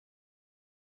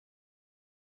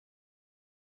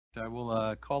I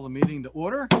will call the meeting to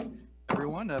order.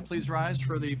 Everyone, please rise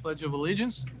for the Pledge of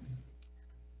Allegiance.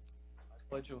 I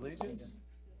pledge allegiance to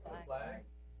the flag of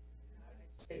the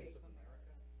United States of America,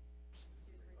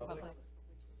 republic for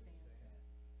which it stands,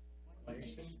 one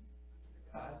nation, under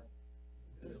God,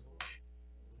 indivisible, with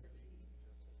liberty and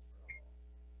justice for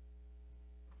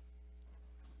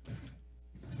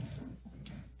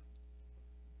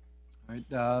all. All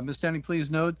right, Ms. Standing, please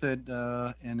note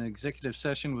that an executive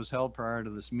session was held prior to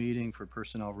this meeting for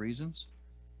personnel reasons.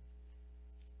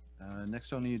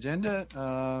 Next on the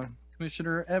agenda,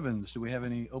 Commissioner Evans, do we have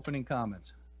any opening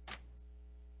comments?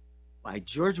 By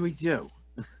George, we do.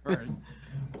 All right.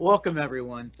 Welcome,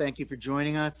 everyone. Thank you for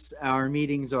joining us. Our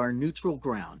meetings are neutral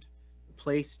ground, a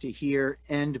place to hear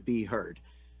and be heard.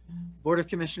 The Board of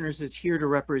Commissioners is here to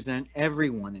represent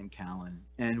everyone in Callan,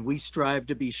 and we strive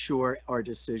to be sure our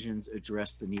decisions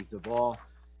address the needs of all,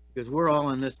 because we're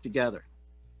all in this together.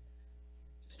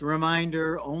 Just a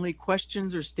reminder, only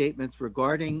questions or statements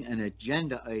regarding an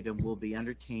agenda item will be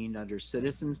entertained under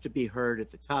citizens to be heard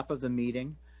at the top of the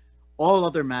meeting. All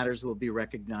other matters will be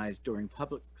recognized during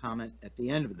public comment at the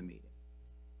end of the meeting.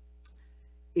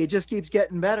 It just keeps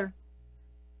getting better.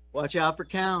 Watch out for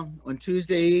Callan. On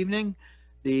Tuesday evening,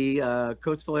 the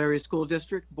Coatesville Area School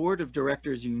District Board of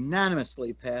Directors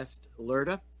unanimously passed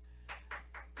LRTA,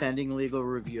 pending legal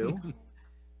review.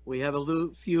 We have a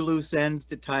few loose ends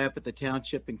to tie up at the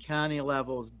township and county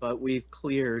levels, but we've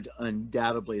cleared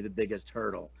undoubtedly the biggest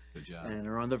hurdle. Good job. And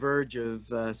are on the verge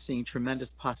of seeing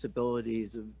tremendous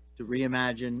possibilities to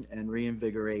reimagine and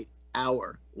reinvigorate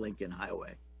our Lincoln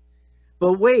Highway.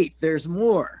 But wait, there's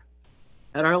more.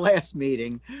 At our last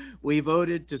meeting, we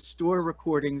voted to store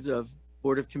recordings of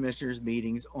Board of Commissioners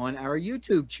meetings on our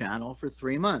YouTube channel for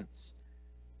 3 months.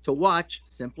 To watch,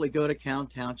 simply go to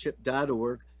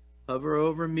callantownship.org, hover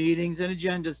over Meetings and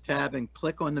Agendas tab, and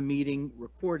click on the meeting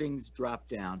recordings drop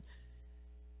down.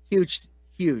 Huge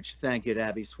thank you to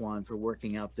Abby Swan for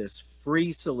working out this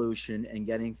free solution and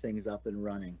getting things up and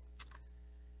running.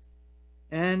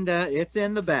 And it's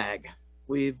in the bag.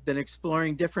 We've been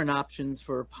exploring different options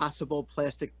for a possible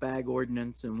plastic bag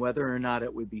ordinance and whether or not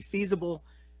it would be feasible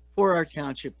for our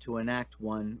township to enact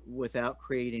one without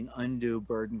creating undue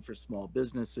burden for small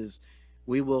businesses.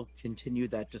 We will continue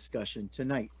that discussion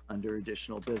tonight under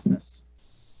additional business.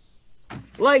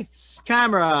 Lights,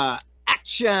 camera,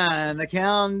 action! The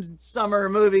Callan Summer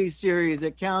Movie Series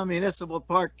at Callan Municipal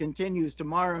Park continues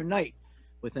tomorrow night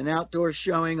with an outdoor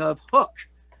showing of Hook,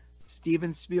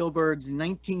 Steven Spielberg's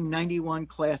 1991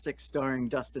 classic starring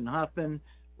Dustin Hoffman,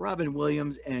 Robin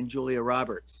Williams, and Julia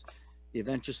Roberts. The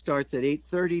adventure starts at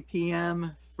 8:30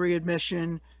 p.m., free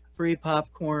admission, free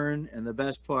popcorn, and the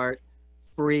best part,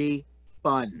 free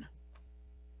fun.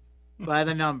 By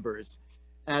the numbers.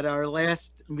 At our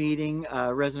last meeting,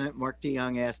 resident Mark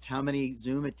DeYoung asked how many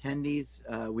Zoom attendees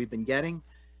we've been getting,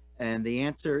 and the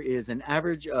answer is an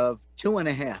average of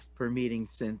 2.5 per meeting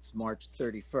since March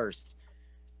 31st.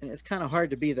 And it's kind of hard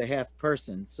to be the half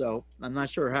person, so I'm not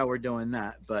sure how we're doing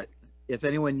that, but if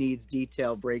anyone needs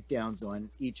detailed breakdowns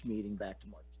on each meeting back to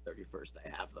March 31st, I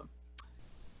have them.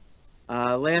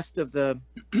 Last of the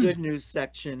good news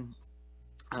section,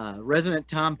 resident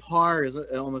Tom Parr is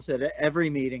almost at every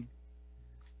meeting,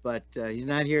 but he's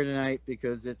not here tonight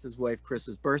because it's his wife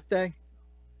Chris's birthday.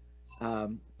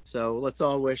 So let's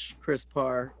all wish Chris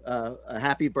Parr a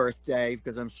happy birthday,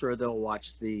 because I'm sure they'll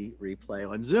watch the replay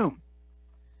on Zoom.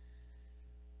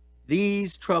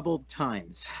 These troubled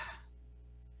times.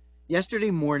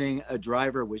 Yesterday morning, a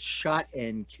driver was shot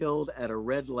and killed at a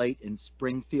red light in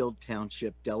Springfield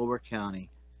Township, Delaware County,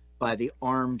 by the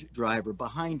armed driver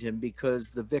behind him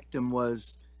because the victim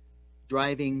was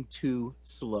driving too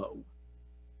slow.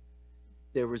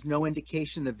 There was no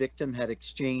indication the victim had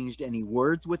exchanged any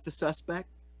words with the suspect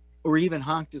or even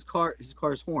honked his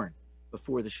car's horn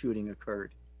before the shooting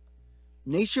occurred.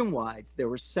 Nationwide, there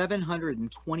were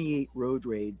 728 road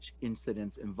rage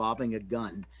incidents involving a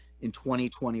gun in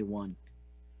 2021.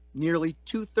 Nearly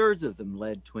 2/3 of them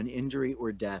led to an injury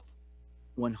or death.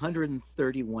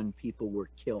 131 people were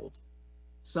killed.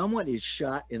 Someone is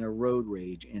shot in a road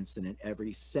rage incident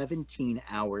every 17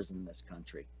 hours in this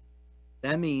country.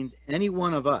 That means any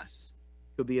one of us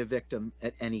could be a victim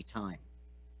at any time.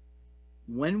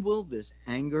 When will this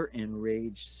anger and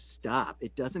rage stop?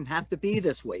 It doesn't have to be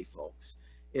this way, folks.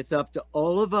 It's up to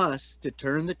all of us to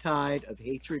turn the tide of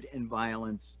hatred and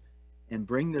violence and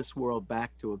bring this world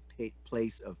back to a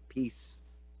place of peace,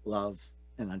 love,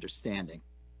 and understanding.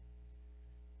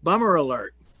 Bummer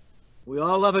alert. We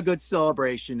all love a good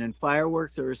celebration, and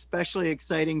fireworks are especially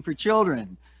exciting for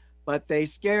children, but they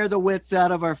scare the wits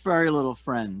out of our furry little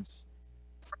friends.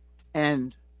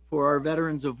 And for our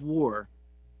veterans of war,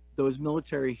 those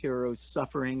military heroes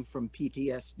suffering from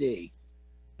PTSD.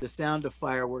 The sound of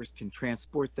fireworks can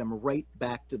transport them right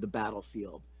back to the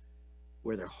battlefield,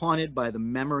 where they're haunted by the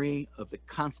memory of the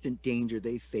constant danger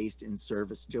they faced in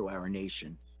service to our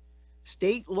nation.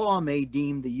 State law may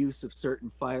deem the use of certain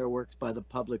fireworks by the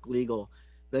public legal.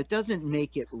 That doesn't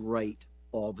make it right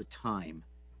all the time.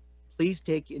 Please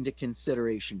take into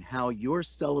consideration how your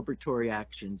celebratory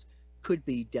actions could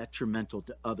be detrimental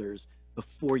to others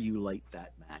before you light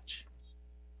that match.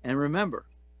 And remember,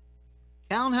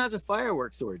 Callan has a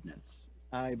fireworks ordinance.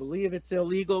 I believe it's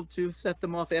illegal to set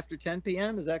them off after 10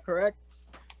 p.m. Is that correct?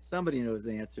 Somebody knows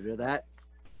the answer to that.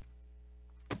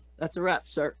 That's a wrap,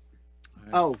 sir.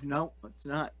 Right. Oh, no, it's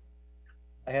not.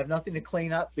 I have nothing to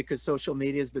clean up because social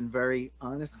media has been very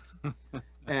honest.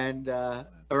 And a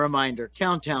reminder,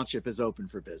 Callan Township is open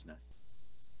for business.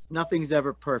 Nothing's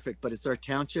ever perfect, but it's our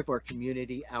township, our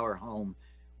community, our home.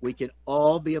 We can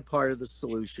all be a part of the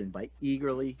solution by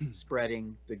eagerly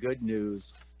spreading the good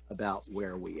news about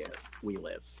where we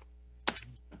live.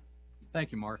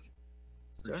 Thank you, Mark.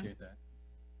 Sure. Appreciate that.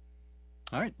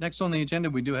 All right, next on the agenda,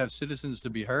 we do have citizens to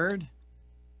be heard.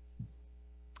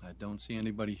 I don't see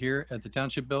anybody here at the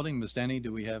Township Building. Ms. Denny,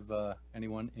 do we have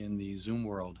anyone in the Zoom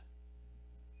world?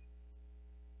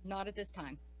 Not at this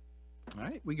time. All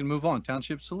right, we can move on.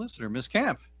 Township Solicitor, Ms.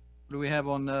 Camp, what do we have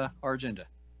on our agenda?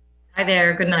 Hi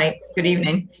there, good night, good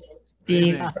evening.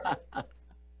 The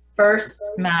first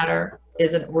matter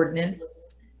is an ordinance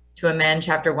to amend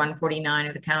chapter 149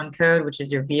 of the Callan Code, which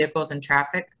is your vehicles and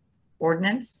traffic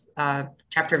ordinance,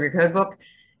 chapter of your code book.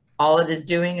 All it is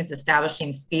doing is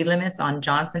establishing speed limits on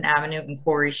Johnson Avenue and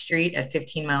Quarry Street at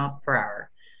 15 miles per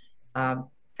hour.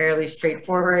 Fairly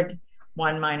straightforward,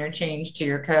 one minor change to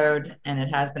your code, and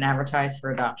it has been advertised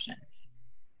for adoption.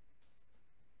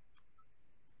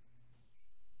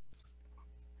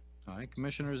 All right,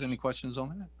 commissioners, any questions on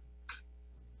that?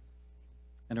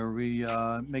 And are we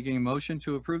making a motion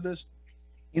to approve this?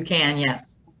 You can,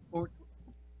 yes.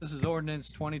 This is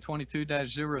ordinance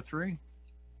 2022-03. Am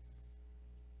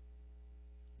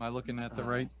I looking at the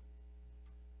right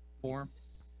form?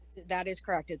 That is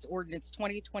correct. It's ordinance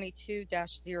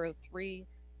 2022-03,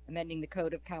 amending the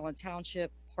code of Callan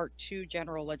Township, part 2,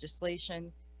 general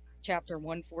legislation, chapter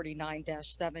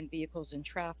 149-7, vehicles and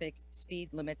traffic, speed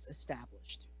limits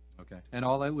established. Okay, and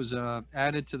all that was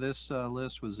added to this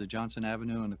list was the Johnson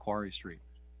Avenue and the Quarry Street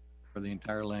for the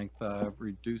entire length,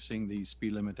 reducing the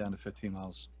speed limit down to 15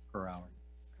 miles per hour.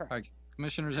 Correct. All right,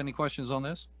 commissioners, any questions on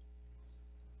this?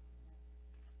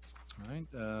 All right,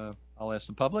 I'll ask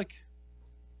the public,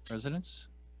 residents.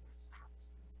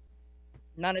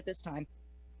 None at this time.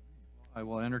 I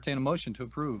will entertain a motion to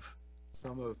approve.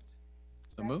 So moved.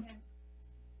 So moved.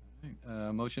 All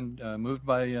right, motion moved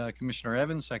by Commissioner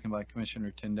Evans, second by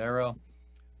Commissioner Tindaro.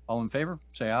 All in favor,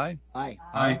 say aye. Aye.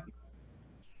 Aye.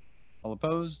 All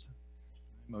opposed?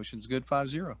 Motion's good,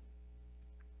 5-0. All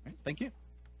right, thank you.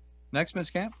 Next, Ms.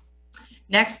 Camp.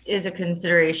 Next is a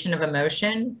consideration of a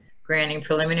motion granting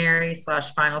preliminary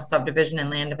 / final subdivision and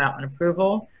land development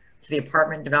approval to the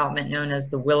apartment development known as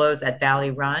the Willows at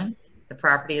Valley Run. The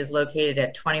property is located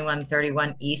at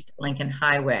 2131 East Lincoln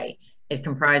Highway. It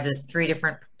comprises 3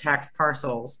 different tax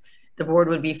parcels. The board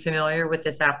would be familiar with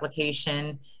this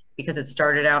application because it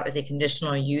started out as a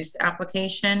conditional use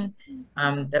application.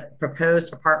 The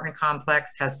proposed apartment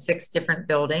complex has 6 different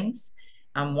buildings,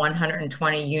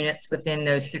 120 units within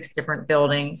those 6 different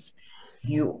buildings.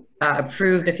 You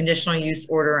approved a conditional use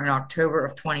order in October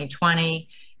of 2020,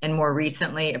 and more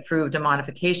recently approved a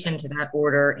modification to that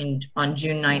order on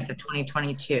June 9th of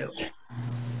 2022.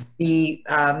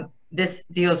 This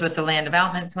deals with the land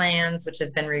development plans, which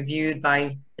has been reviewed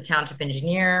by the township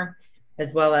engineer,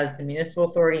 as well as the municipal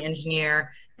authority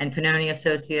engineer and Pannoni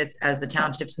Associates as the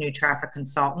township's new traffic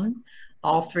consultant.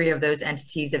 All 3 of those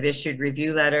entities have issued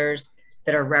review letters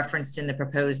that are referenced in the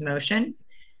proposed motion.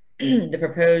 The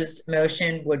proposed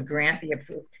motion would grant the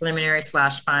preliminary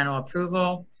 / final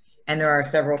approval, and there are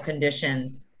several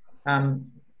conditions.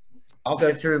 I'll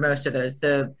go through most of those.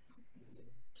 The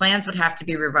plans would have to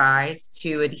be revised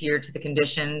to adhere to the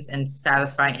conditions and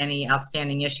satisfy any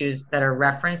outstanding issues that are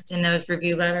referenced in those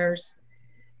review letters.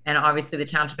 And obviously the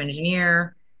township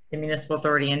engineer, the municipal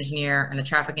authority engineer, and the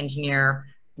traffic engineer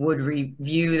would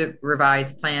review the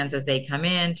revised plans as they come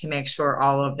in to make sure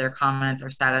all of their comments are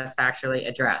satisfactorily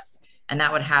addressed. And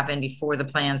that would happen before the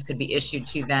plans could be issued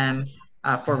to them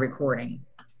for recording.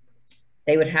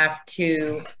 They would have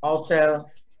to also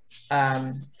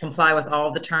comply with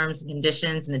all the terms and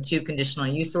conditions in the 2 conditional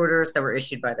use orders that were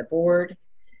issued by the board.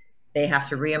 They have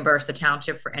to reimburse the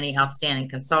township for any outstanding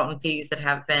consultant fees that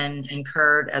have been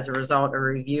incurred as a result of a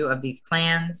review of these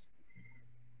plans.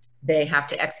 They have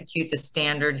to execute the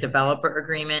standard developer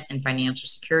agreement and financial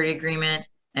security agreement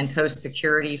and post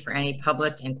security for any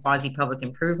public and quasi-public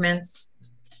improvements.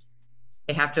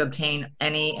 They have to obtain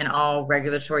any and all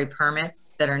regulatory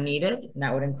permits that are needed, and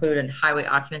that would include a highway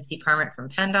occupancy permit from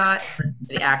PennDOT,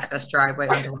 the access driveway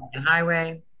onto Lincoln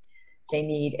Highway. They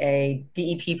need a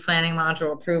DEP planning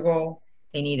module approval.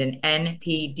 They need an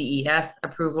NPDES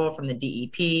approval from the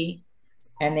DEP,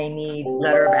 and they need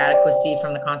letter of adequacy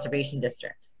from the Conservation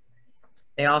District.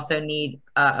 They also need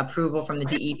approval from the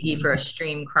DEP for a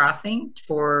stream crossing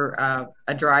for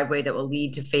a driveway that will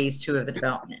lead to phase 2 of the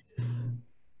development.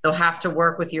 They'll have to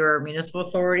work with your municipal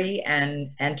authority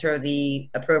and enter the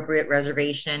appropriate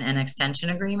reservation and extension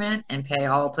agreement and pay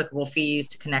all applicable fees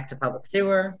to connect to public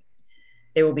sewer.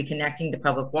 They will be connecting to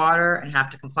public water and have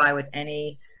to comply with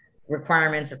any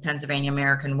requirements of Pennsylvania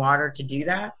American Water to do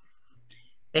that.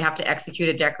 They have to execute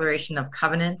a declaration of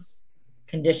covenants,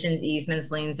 conditions,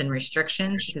 easements, liens, and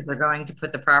restrictions, because they're going to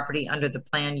put the property under the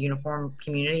Planned Uniform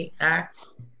Community Act.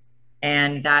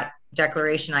 And that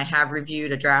declaration I have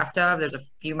reviewed a draft of. There's a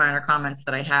few minor comments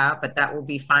that I have, but that will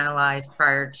be finalized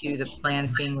prior to the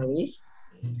plans being released.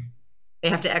 They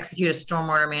have to execute a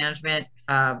stormwater management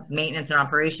maintenance and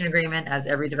operation agreement, as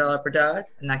every developer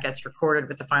does, and that gets recorded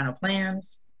with the final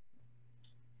plans.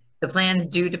 The plans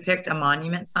do depict a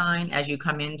monument sign as you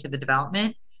come into the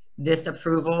development. This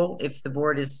approval, if the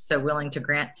board is so willing to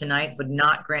grant tonight, would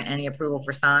not grant any approval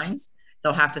for signs.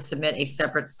 They'll have to submit a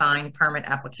separate sign permit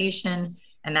application,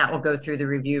 and that will go through the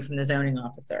review from the zoning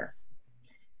officer.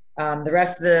 The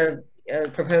rest of the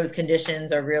proposed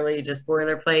conditions are really just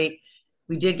boilerplate.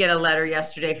 We did get a letter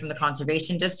yesterday from the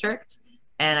Conservation District,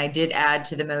 and I did add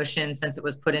to the motion, since it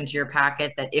was put into your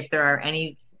packet, that if there are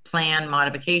any plan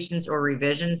modifications or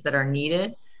revisions that are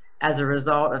needed as a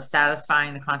result of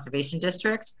satisfying the Conservation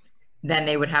District, then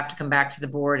they would have to come back to the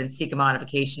board and seek a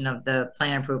modification of the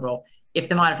plan approval if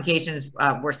the modifications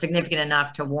were significant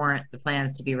enough to warrant the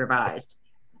plans to be revised.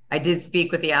 I did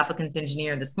speak with the applicant's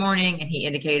engineer this morning, and he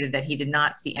indicated that he did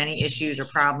not see any issues or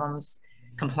problems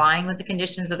complying with the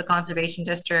conditions of the Conservation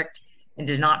District, and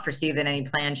did not foresee that any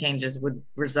plan changes would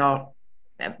result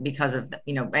because of,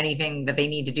 you know, anything that they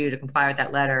need to do to comply with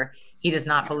that letter. He does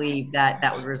not believe that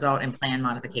that would result in plan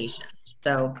modifications.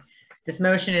 So this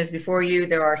motion is before you.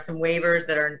 There are some waivers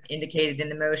that are indicated in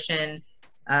the motion.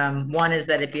 One is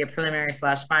that it be a preliminary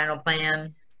 / final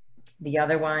plan. The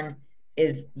other one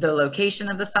is the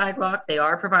location of the sidewalk. They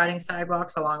are providing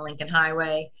sidewalks along Lincoln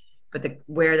Highway, but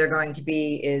where they're going to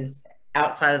be is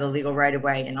outside of the legal right of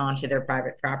way and onto their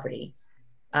private property.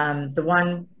 The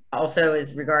one also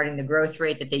is regarding the growth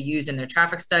rate that they used in their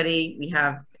traffic study. We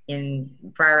have, in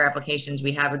prior applications,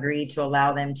 we have agreed to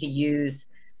allow them to use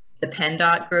the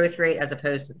PennDOT growth rate as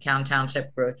opposed to the Cowan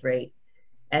Township growth rate.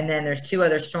 And then there's 2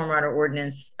 other stormwater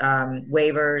ordinance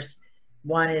waivers.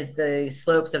 One is the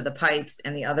slopes of the pipes,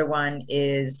 and the other one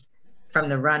is from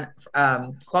the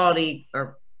quantity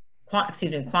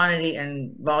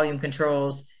and volume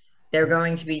controls. They're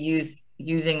going to be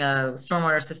using a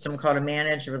stormwater system called a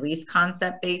managed release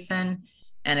concept basin.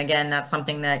 And again, that's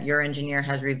something that your engineer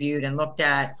has reviewed and looked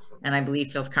at, and I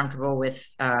believe feels comfortable with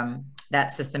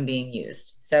that system being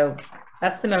used. So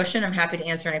that's the motion. I'm happy to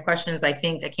answer any questions. I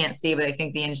can't see, but I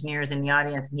think the engineer is in the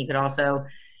audience, and he could also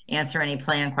answer any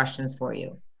plan questions for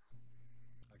you.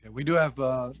 Okay, we do have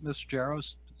Mr.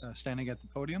 Jaros standing at the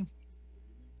podium.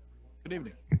 Good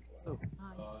evening.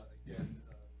 Again,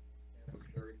 it was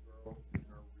very thorough in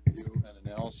her review and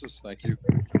analysis. Thank you.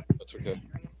 That's okay.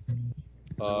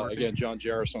 Again, John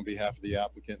Jaros on behalf of the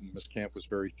applicant, and Ms. Camp was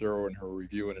very thorough in her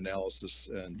review and analysis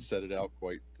and set it out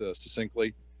quite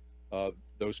succinctly.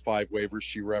 Those 5 waivers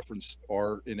she referenced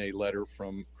are in a letter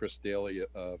from Chris Daly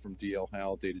from DL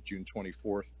Howell dated June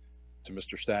 24th to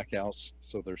Mr. Stackhouse.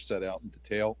 So they're set out in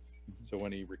detail. So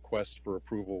any request for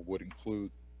approval would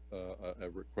include a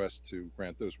request to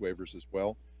grant those waivers as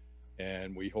well.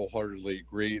 And we wholeheartedly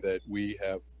agree that we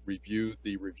have reviewed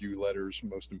the review letters,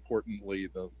 most importantly,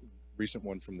 the recent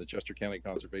one from the Chester County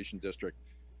Conservation District.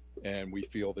 And we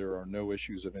feel there are no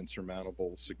issues of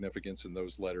insurmountable significance, and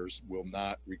those letters will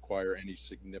not require any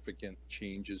significant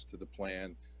changes to the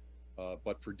plan,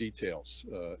 but for details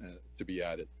to be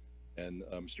added. And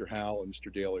Mr. Howell and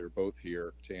Mr. Daly are both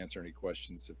here to answer any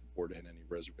questions if the board had any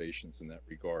reservations in that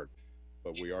regard.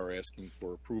 But we are asking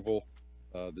for approval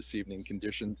this evening,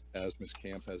 conditioned as Ms.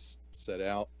 Camp has set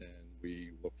out, and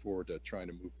we look forward to trying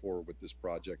to move forward with this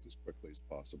project as quickly as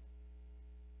possible.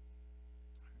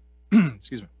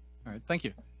 Excuse me. All right, thank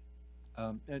you.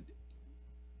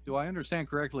 Do I understand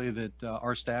correctly that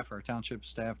our staff, our township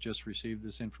staff, just received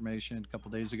this information a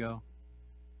couple days ago?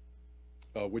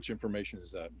 Which information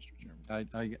is that, Mr.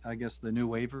 Chairman? I guess the new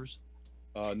waivers?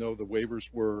 No, the waivers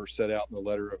were set out in the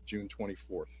letter of June 24th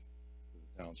to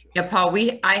the township. Yeah, Paul,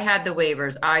 I had the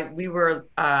waivers. We were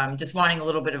just wanting a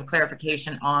little bit of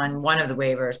clarification on one of the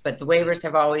waivers, but the waivers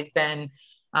have always been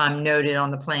noted on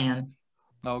the plan.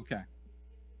 Okay.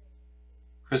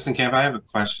 Kristen Camp, I have a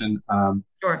question.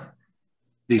 Sure.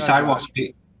 The Go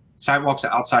ahead, sidewalks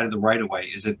outside of the right of way,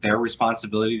 is it their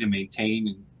responsibility to maintain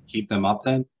and keep them up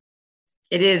then?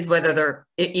 It is whether they're,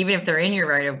 even if they're in your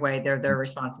right of way, they're their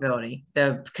responsibility.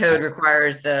 The code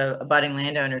requires the abutting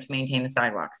landowner to maintain the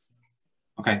sidewalks.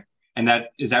 Okay. And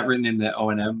is that written in the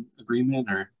O&M agreement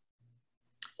or?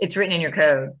 It's written in your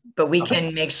code, but we Okay.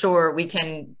 can make sure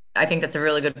I think that's a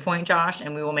really good point, Josh,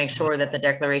 and we will make sure that the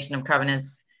declaration of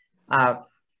covenants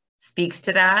speaks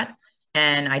to that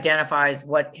and identifies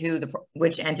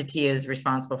which entity is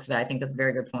responsible for that. I think that's a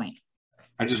very good point.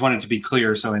 I just wanted to be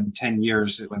clear. So in 10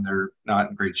 years, when they're not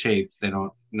in great shape,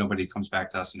 nobody comes back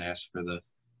to us and asks for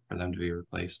them to be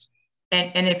replaced.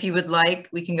 And if you would like,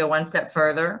 we can go one step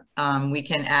further. We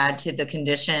can add to the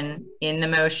condition in the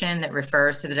motion that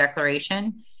refers to the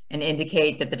declaration and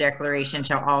indicate that the declaration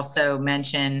shall also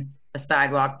mention the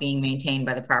sidewalk being maintained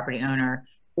by the property owner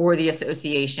or the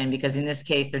association, because in this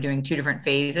case, they're doing two different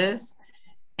phases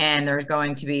and there's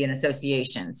going to be an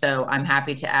association. So I'm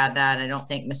happy to add that. I don't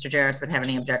think Mr. Jarris would have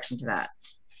any objection to that.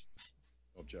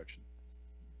 No objection.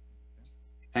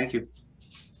 Thank you.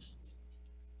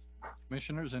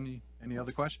 Commissioners, any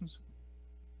other questions?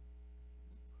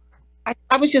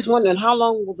 I was just wondering, how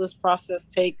long will this process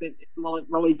take? Will it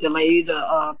really delay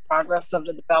the progress of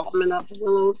the development of the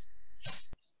Willows?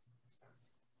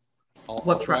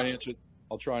 I'll try and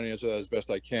answer that as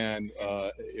best I can.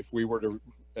 If we were to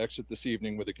exit this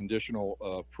evening with a conditional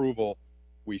approval,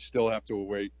 we still have to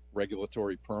await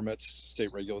regulatory permits, state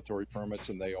regulatory permits,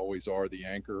 and they always are the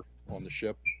anchor on the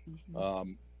ship.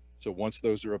 So once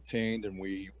those are obtained and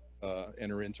we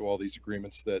enter into all these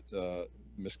agreements that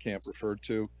Ms. Camp referred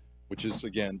to, which is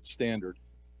again standard,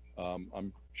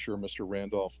 I'm sure Mr.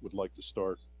 Randolph would like to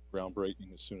start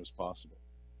groundbreaking as soon as possible.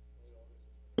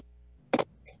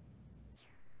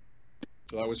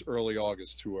 So that was early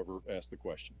August, whoever asked the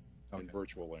question in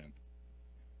virtual land.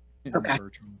 Okay.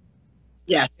 Virtual.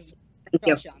 Yeah. Thank you.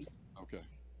 Josh Young. Okay.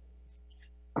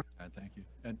 Thank you.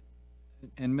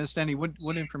 And Ms. Denny,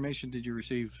 what information did you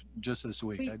receive just this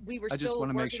week? We were I just still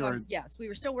want to make working on- sure. Yes, we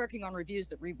were still working on reviews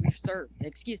that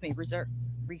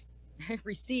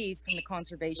received from the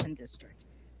Conservation District.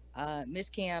 Ms.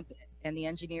 Camp and the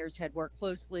engineers had worked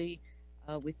closely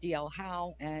with DL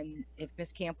Howe, and if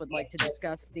Ms. Camp would like to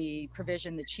discuss the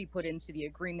provision that she put into the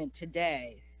agreement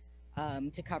today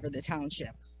to cover the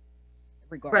township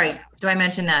regarding Right. that. So I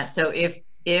mentioned that. So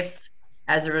if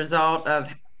as a result of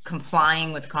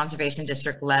complying with Conservation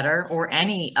District letter or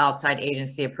any outside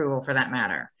agency approval for that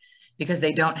matter, because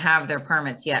they don't have their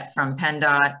permits yet from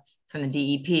PennDOT, from the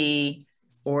DEP,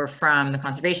 or from the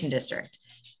Conservation District.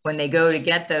 When they go to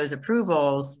get those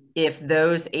approvals, if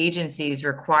those agencies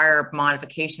require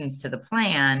modifications to the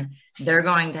plan, they're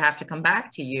going to have to come back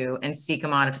to you and seek a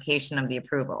modification of the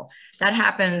approval. That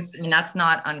happens, and that's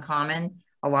not uncommon.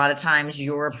 A lot of times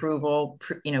your approval,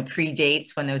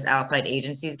 predates when those outside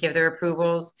agencies give their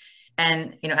approvals.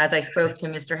 And, as I spoke to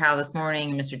Mr. Howe this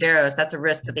morning and Mr. Darrows, that's a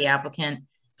risk that the applicant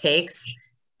takes.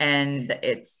 And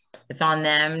it's on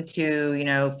them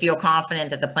to, feel confident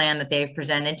that the plan that they've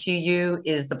presented to you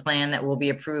is the plan that will be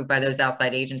approved by those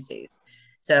outside agencies.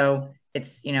 So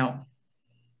it's,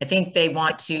 I think they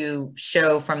want to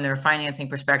show from their financing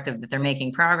perspective that they're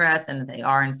making progress and that they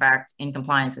are in fact in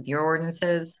compliance with your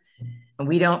ordinances. And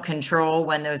we don't control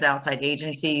when those outside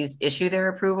agencies issue their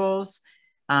approvals.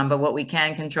 But what we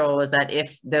can control is that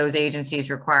if those agencies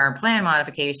require plan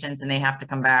modifications, then they have to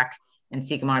come back and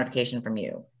seek a modification from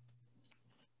you.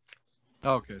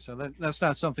 Okay, so that's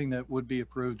not something that would be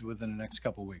approved within the next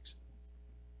couple of weeks.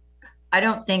 I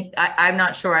don't think, I'm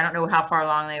not sure. I don't know how far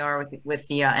along they are with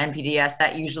the NPDS.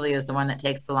 That usually is the one that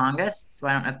takes the longest. So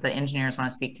I don't know if the engineers want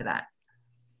to speak to that.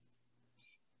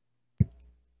 It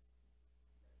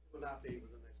will not be within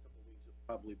the next couple of weeks. It'll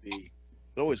probably be,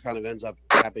 it always kind of ends up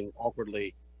happening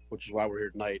awkwardly, which is why we're here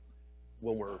tonight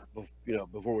when we're,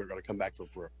 before we're going to come back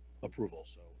for approval.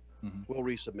 So we'll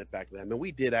resubmit back to them. And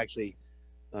we did actually,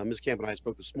 Ms. Camp and I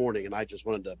spoke this morning, and I just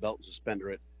wanted to belt and suspender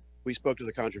it. We spoke to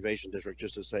the Conservation District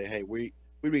just to say, hey, we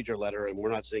read your letter and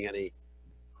we're not seeing any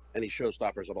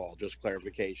showstoppers at all, just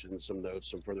clarification, some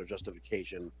notes, some further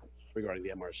justification regarding the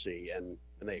MRC, and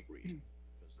they agreed.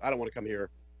 I don't want to come here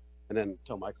and then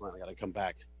tell my client I got to come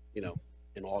back,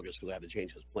 in August because I had to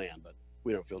change his plan, but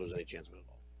we don't feel there's any chance of it at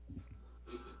all.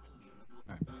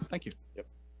 All right, thank you. Yep.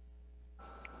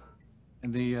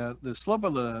 And the slope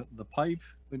of the pipe,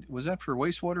 was that for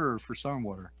wastewater or for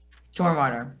stormwater?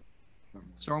 Stormwater.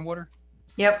 Stormwater?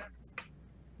 Yep.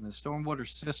 And the stormwater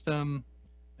system,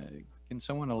 can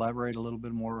someone elaborate a little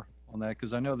bit more on that?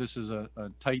 Because I know this is a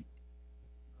tight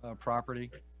property.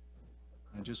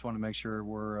 I just want to make sure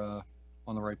we're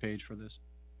on the right page for this.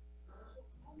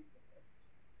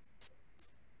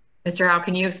 Mr. Howe,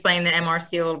 can you explain the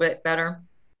MRC a little bit better?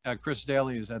 Chris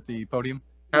Daly is at the podium.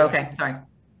 Oh, okay, sorry.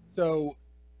 So,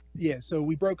 yeah, so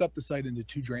we broke up the site into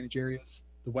 2 drainage areas.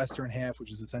 The western half, which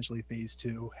is essentially phase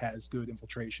 2, has good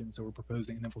infiltration. So we're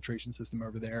proposing an infiltration system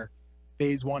over there.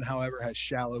 Phase 1, however, has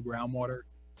shallow groundwater,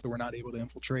 so we're not able to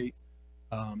infiltrate.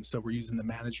 So we're using the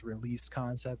managed release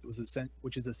concept,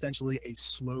 which is essentially a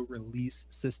slow release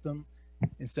system.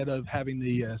 Instead of having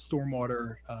the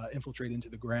stormwater infiltrate into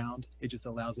the ground, it just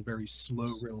allows a very slow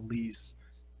release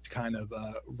to kind of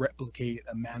replicate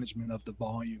a management of the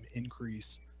volume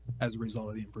increase as a result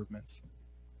of the improvements.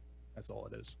 That's all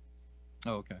it is.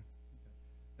 Oh, okay.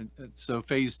 So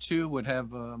phase 2 would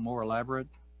have a more elaborate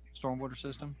stormwater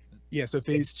system? Yeah, so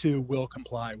phase 2 will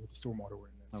comply with the stormwater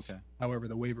ordinance. Okay. However,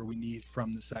 the waiver we need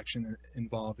from the section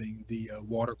involving the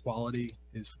water quality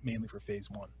is mainly for phase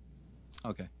 1.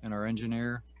 Okay. And our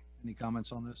engineer, any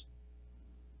comments on this?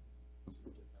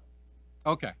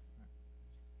 Okay.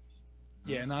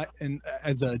 Yeah, and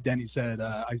as Denny said,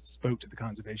 I spoke to the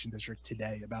Conservation District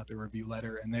today about the review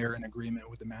letter, and they're in agreement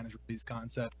with the managed release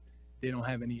concept. They don't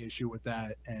have any issue with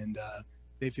that, and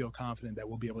they feel confident that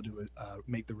we'll be able to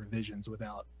make the revisions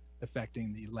without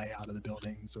affecting the layout of the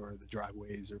buildings or the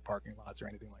driveways or parking lots or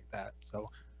anything like that. So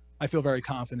I feel very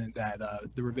confident that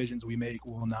the revisions we make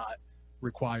will not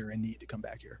require a need to come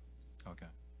back here. Okay.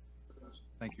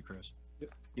 Thank you, Chris. Yep.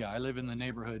 Yeah, I live in the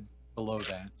neighborhood below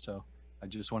that, so I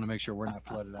just want to make sure we're not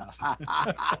flooded out.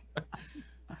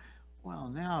 Well,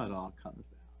 now it all comes out.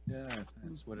 Yeah,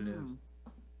 that's what it is.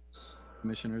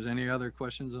 Commissioners, any other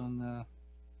questions on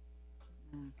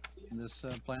this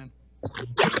plan?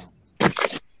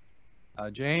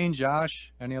 Jane,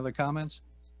 Josh, any other comments?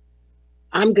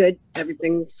 I'm good.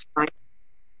 Everything's fine.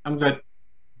 I'm good.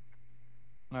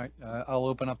 All right, I'll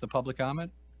open up the public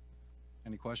comment.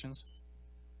 Any questions?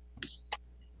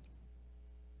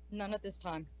 None at this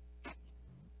time.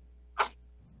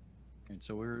 And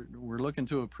so we're looking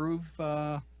to approve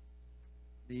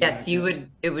Yes,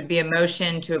 it would be a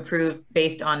motion to approve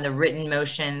based on the written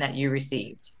motion that you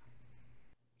received.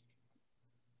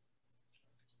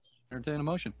 Entertain a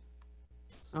motion.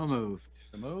 So moved.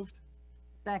 So moved.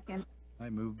 Second. I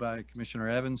moved by Commissioner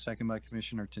Evans, second by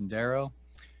Commissioner Tindaro.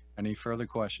 Any further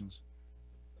questions?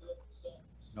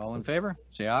 All in favor?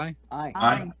 Say aye. Aye.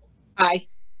 Aye. Aye.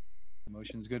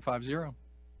 Motion's good, 5-0.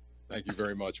 Thank you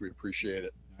very much. We appreciate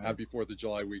it. Happy 4th of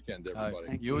July weekend, everybody.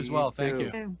 Thank You as you, well. you Thank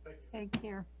too. you. Take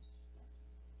care.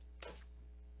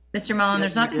 Mr. Mullen,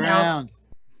 there's Get in the nothing else. ground.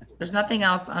 There's nothing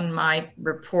else on my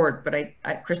report, but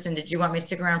Kristen, did you want me to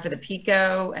stick around for the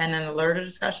PICO and then the LERTA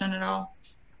discussion at all?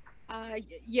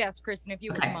 Yes, Kristen, if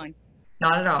you Okay. wouldn't mind.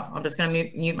 Not at all. I'm just going to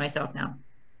mute myself now.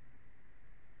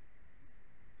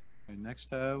 And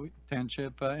next,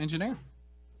 Township Engineer.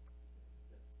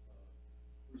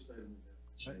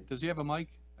 Does he have a mic?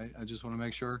 I just want to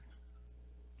make sure.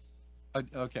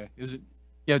 Okay, is it?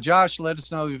 Yeah, Josh, let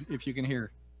us know if you can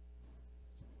hear.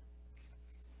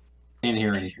 Can't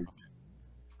hear anything.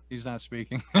 He's not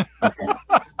speaking.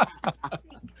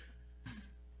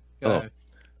 Hello.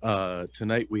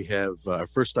 Tonight we have, our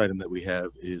first item that we have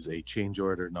is a change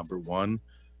order number 1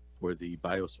 for the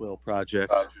bioswale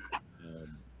project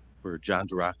for John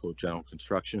Duraco General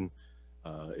Construction.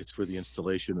 It's for the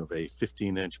installation of a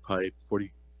 15-inch pipe,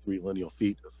 43 lineal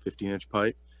feet of 15-inch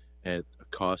pipe at a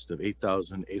cost of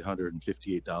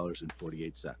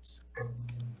 $8,858.48.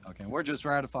 Okay, we're just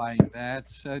ratifying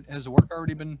that. Has the work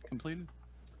already been completed?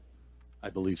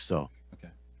 I believe so. Okay.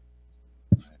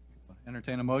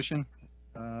 Entertain a motion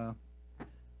for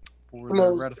the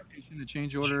Moved. ratification of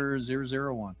change order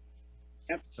 001.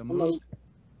 Yep. So moved.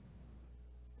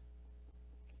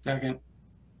 Second.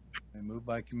 And moved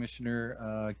by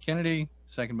Commissioner Kennedy,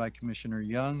 second by Commissioner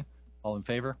Young. All in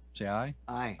favor, say aye.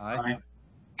 Aye. Aye.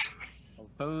 All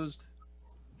opposed?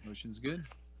 Motion's good.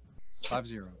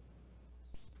 5-0.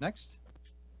 Next.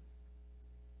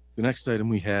 The next item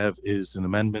we have is an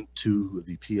amendment to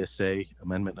the PSA,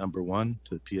 amendment number 1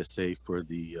 to the PSA for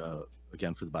the,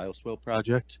 again, for the bioswale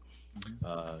project.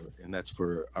 And that's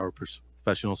for our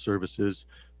professional services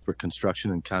for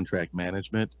construction and contract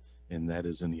management. And that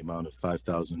is in the amount of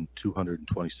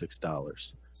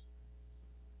 $5,226.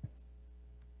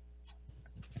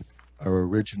 our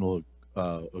original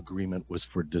agreement was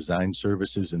for design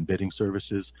services and bidding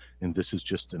services, and this is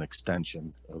just an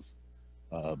extension of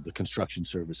the construction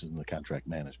services and the contract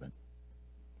management.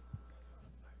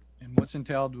 And what's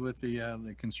entailed with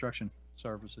the construction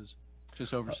services?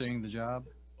 Just overseeing the job?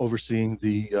 Overseeing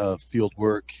the field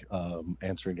work,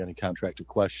 answering any contractor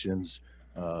questions,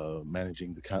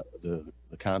 managing the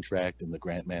contract and the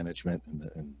grant management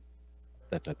and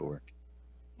that type of work.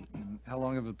 And how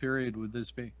long of a period would this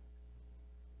be?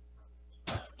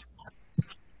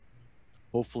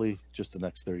 Hopefully just the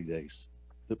next 30 days.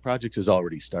 The project has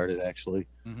already started actually,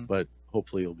 Mhm. but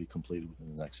hopefully it'll be completed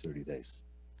within the next 30 days.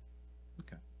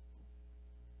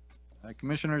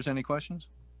 Commissioners, any questions?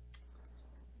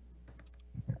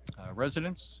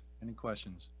 Residents, any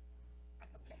questions?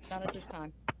 Not at this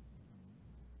time.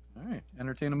 All right,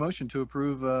 entertain a motion to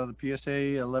approve the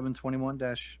PSA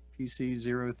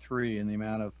 1121-PC03 in the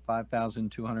amount of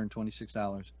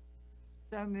 $5,226.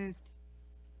 So moved.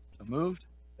 So moved.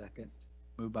 Second.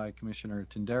 Moved by Commissioner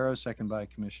Tindaro, second by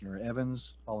Commissioner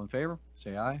Evans. All in favor,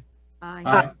 say aye.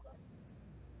 Aye.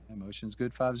 And motion's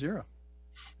good, 5-0.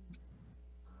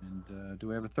 And do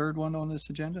we have a third one on this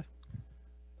agenda?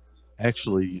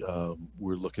 Actually,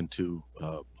 we're looking to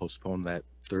postpone that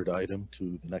third item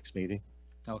to the next meeting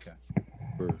Okay.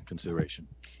 for consideration.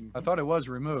 I thought it was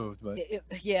removed, but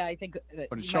Yeah, I think. but it's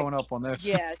you might- showing up on this.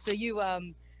 Yeah, so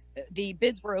the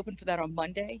bids were open for that on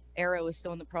Monday. Arrow is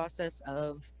still in the process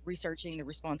of researching the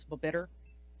responsible bidder.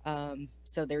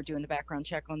 So they're doing the background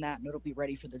check on that and it'll be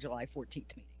ready for the July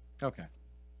 14th meeting. Okay.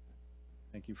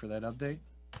 Thank you for that update.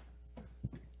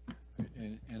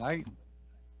 And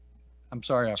I'm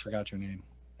sorry, I forgot your name.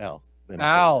 Al.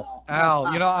 Al,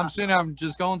 you know, I'm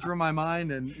just going through my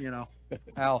mind and, you know,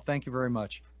 Al, thank you very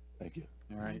much. Thank you.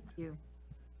 All right. Thank you.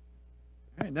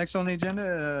 All right, next on the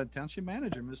agenda, Township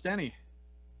Manager, Ms. Denny.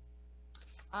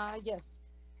 Yes.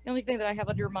 The only thing that I have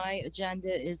under my agenda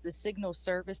is the signal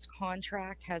service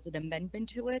contract has an amendment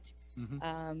to it.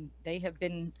 They have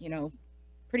been,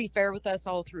 pretty fair with us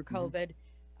all through COVID.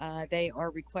 They are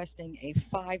requesting a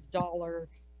 $5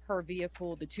 per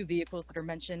vehicle, the two vehicles that are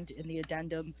mentioned in the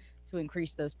addendum, to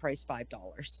increase those price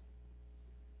 $5.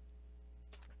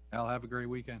 Al, have a great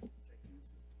weekend.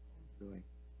 All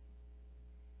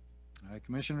right,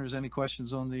 Commissioners, any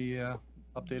questions on the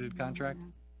updated contract?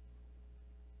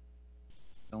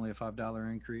 Only a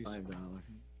 $5 increase? $5.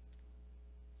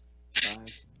 $5.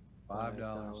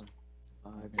 $5.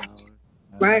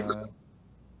 Right.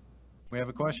 We have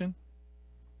a question?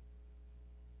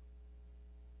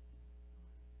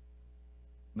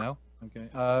 No? Okay.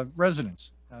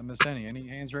 Residents, Ms. Denny, any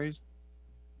hands raised?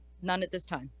 None at this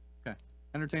time. Okay.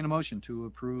 Entertain a motion to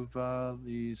approve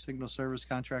the signal service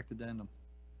contract addendum.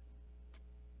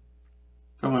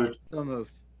 So moved. So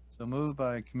moved. So moved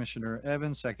by Commissioner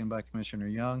Evans, second by Commissioner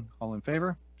Young. All in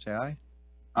favor, say aye.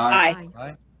 Aye.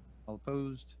 Aye. All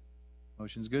opposed?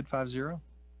 Motion's good, 5-0.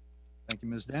 Thank you,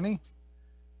 Ms. Denny.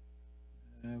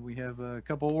 We have a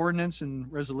couple ordinance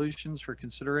and resolutions for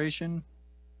consideration.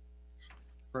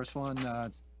 First one,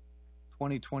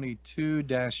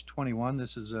 2022-21.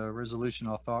 This is a resolution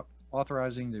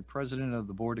authorizing the President of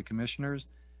the Board of Commissioners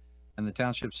and the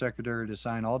Township Secretary to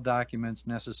sign all documents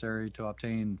necessary to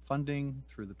obtain funding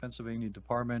through the Pennsylvania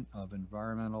Department of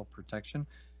Environmental Protection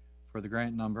for the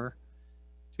grant number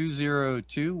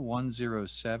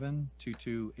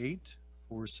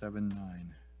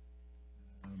 202-107-228-479.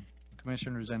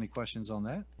 Commissioners, any questions on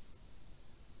that?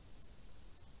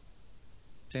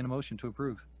 Entertain a motion to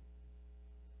approve.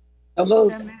 So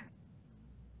moved. So moved.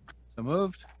 So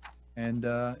moved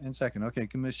and second. Okay,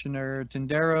 Commissioner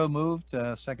Tindaro moved,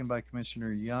 second by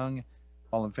Commissioner Young.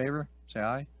 All in favor, say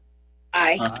aye.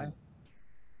 Aye. Aye.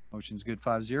 Motion's good,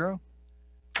 5-0.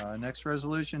 Next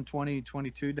resolution,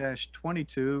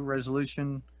 2022-22,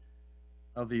 resolution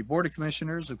of the Board of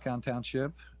Commissioners of Count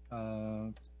Township,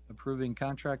 approving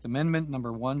contract amendment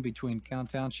number 1 between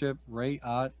Count Township, Ray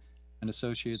Ott and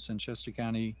Associates in Chester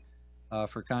County,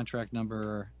 for contract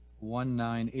number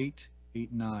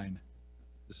 19889.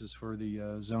 This is for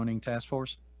the zoning task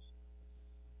force.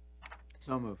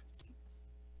 So moved.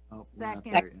 Oh, we're not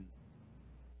Second. there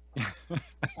yet.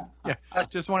 Yeah,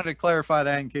 just wanted to clarify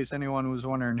that in case anyone was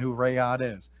wondering who Ray Ott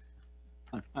is.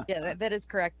 Yeah, that is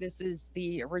correct. This is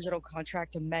the original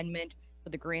contract amendment for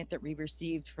the grant that we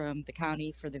received from the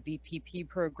county for the VPP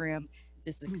program.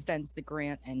 This extends the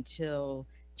grant until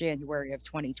January of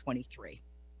 2023.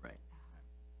 Thank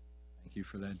you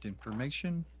for that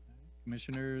information.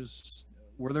 Commissioners,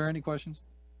 were there any questions?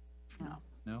 No.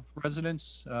 No?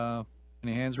 Residents,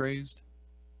 any hands raised?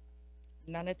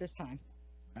 None at this time.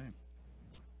 All right.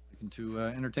 Looking to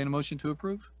entertain a motion to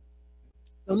approve?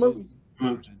 So moved.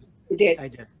 Moved. We did. I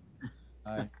did.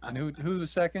 And who was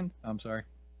second? I'm sorry.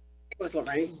 It was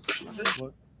Lorraine.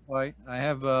 What? Why, I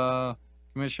have,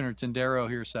 Commissioner Tendero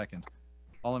here second.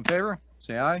 All in favor?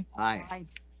 Say aye. Aye. Aye.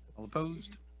 All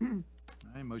opposed? All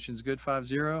right, motion's good,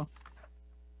 5-0.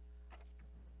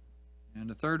 And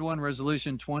the third one,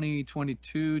 Resolution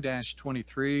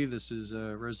 2022-23. This is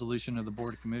a resolution of the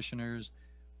Board of Commissioners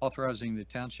authorizing the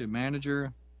Township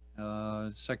Manager,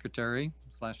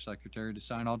 Secretary/Secretary to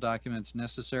sign all documents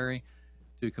necessary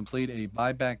to complete a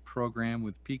buyback program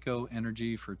with Pico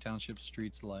Energy for Township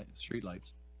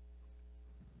streetlights.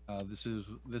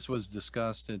 This was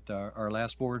discussed at our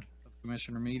last Board of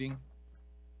Commissioner meeting.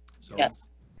 So, Yes.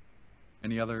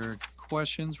 any other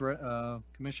questions,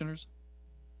 commissioners?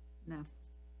 No.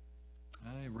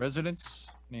 Residents,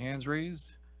 any hands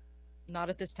raised? Not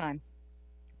at this time.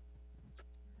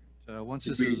 Once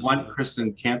Did this we is, want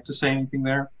Kristen Camp to say anything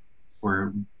there?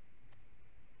 Or,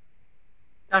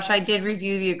 Josh, I did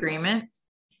review the agreement.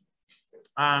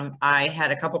 I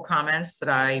had a couple comments that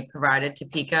I provided to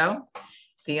Pico.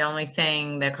 The only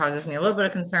thing that causes me a little bit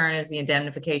of concern is the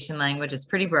indemnification language. It's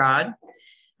pretty broad.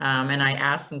 And I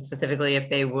asked them specifically if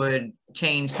they would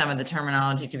change some of the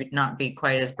terminology to not be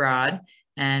quite as broad.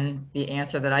 And the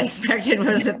answer that I expected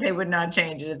was that they would not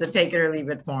change it. It's a take it or leave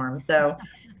it form. So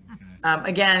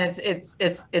again,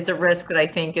 it's a risk that I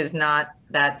think is not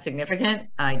that significant.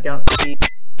 I don't see,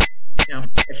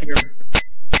 if you're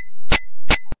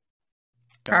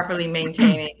properly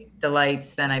maintaining the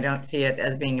lights, then I don't see it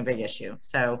as being a big issue.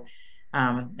 So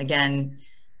again,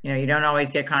 you don't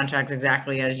always get contracts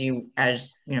exactly as you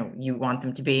want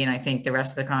them to be. And I think the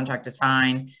rest of the contract is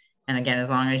fine. And again,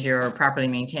 as long as you're properly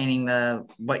maintaining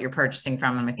what you're purchasing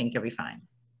from them, I think you'll be fine.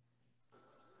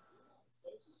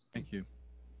 thank you.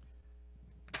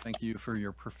 Thank you for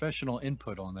your professional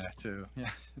input on that too. Yeah,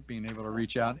 being able to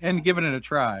reach out and giving it a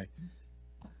try.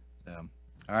 All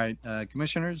right,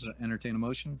 commissioners, entertain a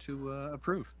motion to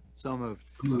approve. So moved.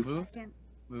 Moved. Second.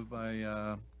 Moved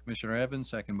by Commissioner Evans,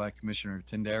 second by Commissioner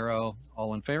Tendero.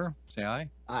 All in favor, say aye.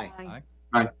 Aye. Aye.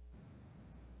 Aye.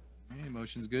 Okay,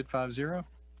 motion's good, 5-0.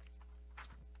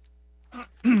 Oh,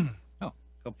 a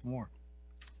couple more.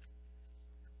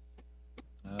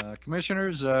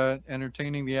 Commissioners,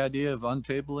 entertaining the idea of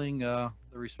untabling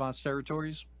the response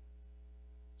territories.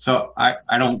 so I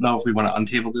don't know if we want to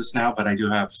untable this now, but I do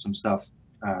have some stuff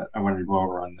I wanted to go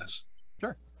over on this.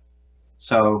 Sure.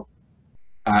 So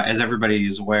as everybody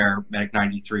is aware, Medic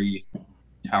 93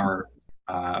 Tower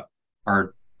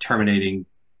are terminating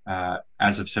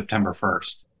as of September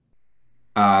 1st.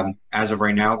 As of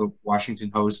right now, the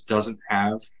Washington Post doesn't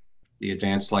have the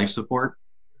advanced life support.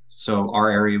 So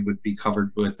our area would be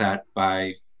covered with that by,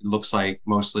 it looks like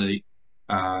mostly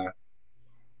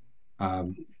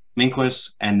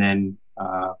Minquist, and then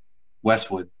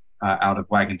Westwood out of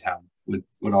Wagontown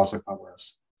would also cover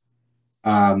us.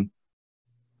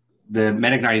 The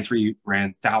Medic 93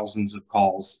 ran thousands of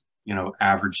calls,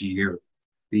 average a year.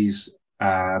 These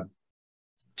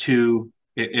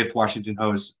if Washington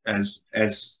Post, as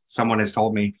someone has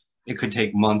told me, it could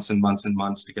take months and months and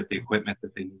months to get the equipment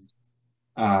that they need.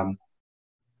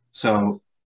 So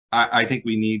I think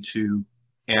we need to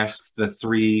ask the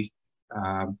three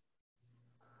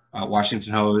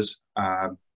Washington Hose,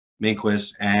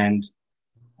 Minquist, and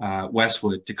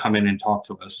Westwood to come in and talk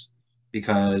to us,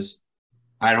 because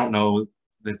I don't know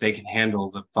that they can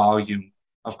handle the volume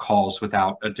of calls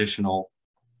without additional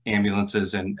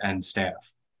ambulances and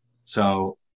staff.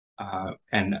 So,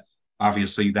 and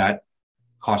obviously that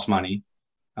costs money.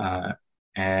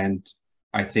 And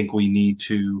I think we need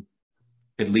to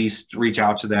at least reach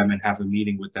out to them and have a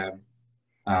meeting with them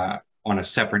on a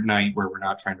separate night where we're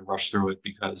not trying to rush through it,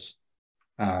 because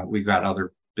we've got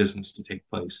other business to take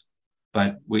place.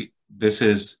 But this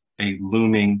is a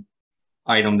looming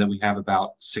item that we have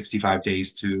about 65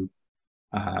 days to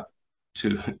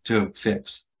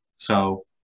fix. So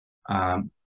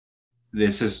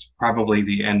this is probably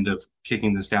the end of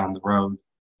kicking this down the road,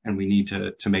 and we need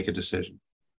to make a decision.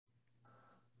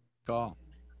 Call.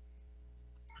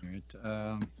 All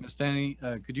right, Ms. Denny,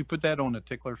 could you put that on a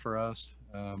tickler for us?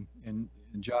 And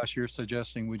Josh, you're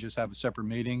suggesting we just have a separate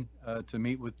meeting to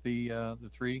meet with the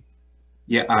three?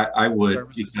 Yeah, I would,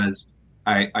 services? because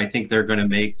I think they're going to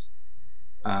make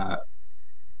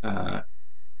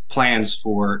plans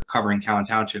for covering Cowan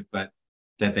Township, but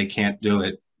that they can't do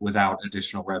it without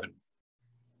additional revenue.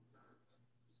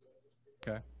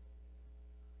 Okay.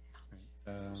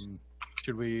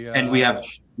 Should we? And we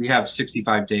have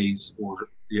 65 days or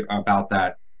about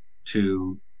that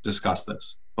to discuss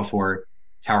this before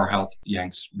Tower Health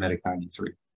yanks Medic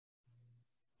 93.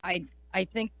 I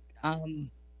think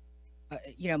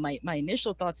my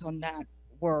initial thoughts on that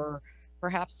were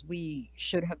perhaps we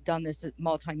should have done this at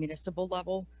multi-municipal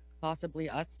level, possibly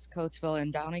us, Coatesville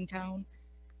and Downingtown,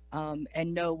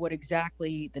 and know what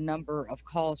exactly the number of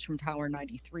calls from Tower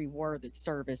 93 were that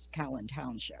serviced Callan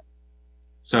Township.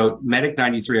 So Medic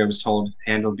 93, I was told,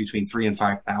 handled between 3,000 and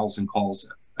 5,000 calls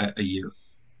a year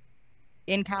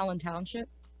In Callan Township?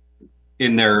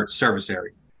 in their service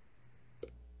area.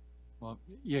 Well,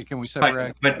 yeah, can we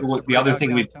separate? But the other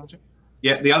thing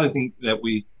the other thing that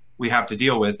we have to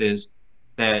deal with is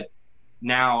that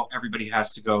now everybody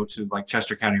has to go to like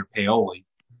Chester County or Paoli.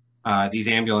 These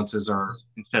ambulances are,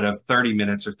 instead of 30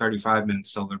 minutes or 35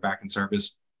 minutes till they're back in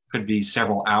service, could be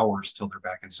several hours till they're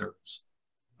back in service.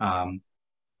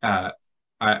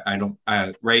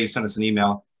 Ray sent us an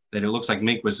email that it looks like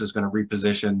Minquist is going to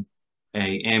reposition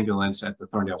a ambulance at the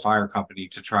Thorndale Fire Company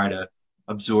to try to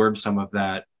absorb some of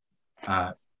that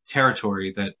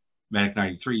territory that Medic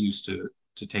 93 used to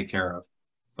take care of.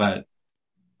 But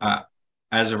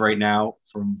as of right now,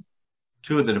 from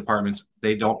two of the departments,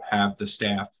 they don't have the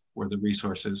staff or the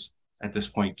resources at this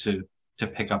point to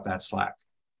pick up that slack.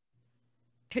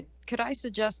 Could I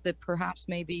suggest that perhaps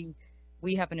maybe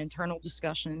we have an internal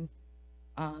discussion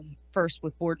first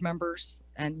with board members,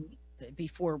 and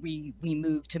before we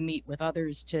move to meet with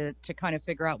others to kind of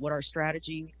figure out what our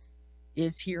strategy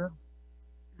is here?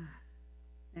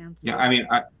 Yeah, I mean,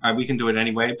 we can do it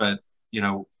anyway, but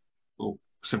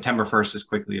September 1st is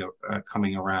quickly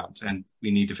coming around, and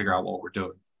we need to figure out what we're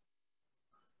doing.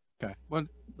 Okay, well,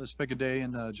 let's pick a day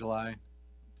in July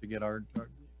to get our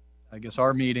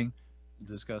meeting to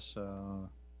discuss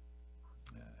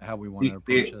how we want to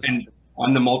approach this. And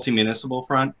on the multi-municipal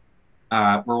front,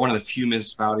 we're one of the few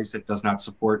municipalities that does not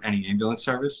support any ambulance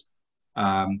service.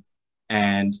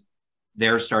 And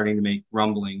they're starting to make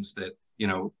rumblings that,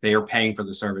 they are paying for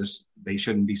the service. They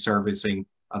shouldn't be servicing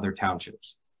other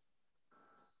townships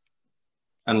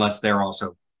unless they're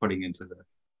also putting into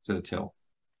the till.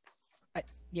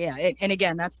 Yeah, and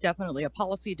again, that's definitely a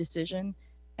policy decision.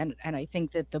 And I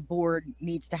think that the board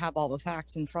needs to have all the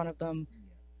facts in front of them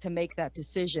to make that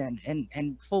decision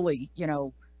and fully,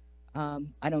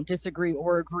 I don't disagree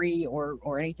or agree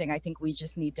or anything. I think we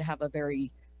just need to have a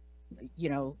very,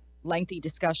 lengthy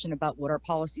discussion about what our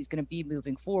policy is going to be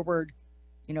moving forward,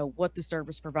 what the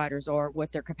service providers are,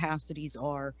 what their capacities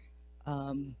are.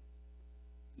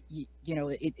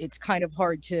 It's kind of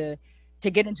hard to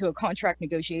get into a contract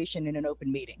negotiation in an open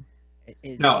meeting.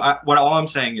 All I'm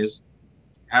saying is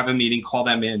have a meeting, call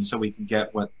them in so we can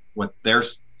get what their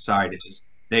side is.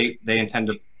 They intend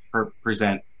to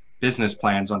present business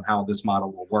plans on how this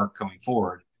model will work going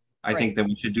forward. I think that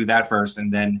we should do that first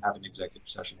and then have an executive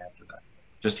session after that.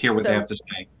 Just hear what they have to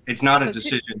say. It's not a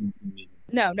decision.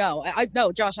 No,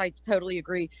 Josh, I totally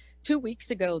agree. 2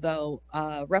 weeks ago, though,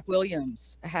 Rep.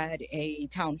 Williams had a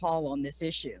town hall on this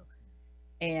issue.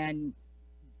 And,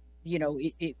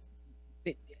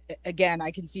 again,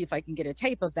 I can see if I can get a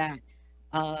tape of that,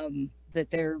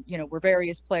 that there, were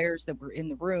various players that were in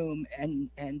the room,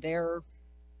 and their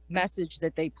message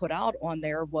that they put out on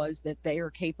there was that they are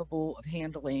capable of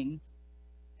handling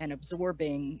and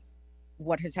absorbing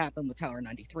what has happened with Tower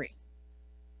 93.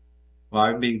 Well,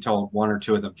 I'm being told one or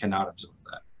two of them cannot absorb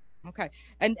that. Okay.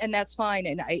 And that's fine.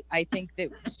 And I think that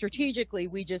strategically,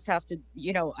 we just have to,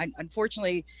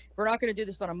 unfortunately, we're not going to do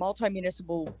this on a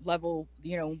multi-municipal level.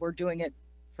 We're doing it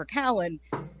for Callan.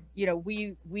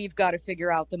 We've got to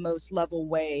figure out the most level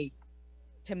way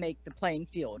to make the playing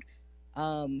field.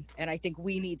 And I think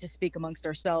we need to speak amongst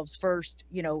ourselves first,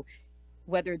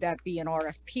 whether that be an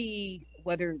RFP,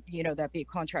 whether, that be a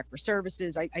contract for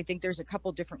services. I think there's a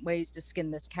couple different ways to skin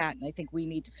this cat. And I think we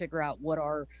need to figure out what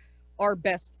our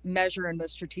best measure and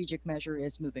most strategic measure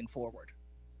is moving forward.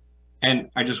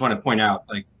 And I just want to point out,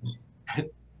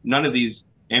 none of these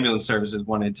ambulance services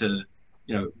wanted to,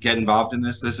 get involved in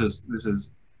this. This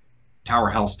is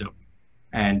Tower Health's doing,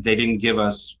 and they didn't give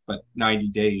us but 90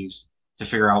 days to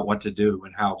figure out what to do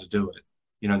and how to do it.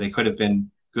 They could have been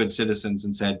good citizens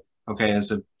and said, okay, as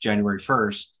of January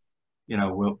 1st,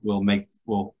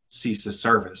 we'll cease the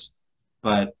service.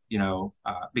 But,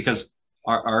 because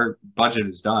our budget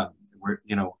is done,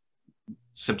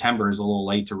 September is a little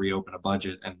late to reopen a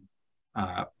budget and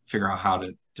figure out how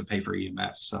to pay for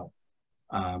EMS. So,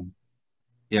 I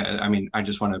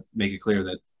just want to make it clear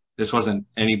that this wasn't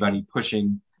anybody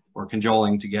pushing or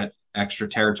cajoling to get extra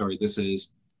territory. This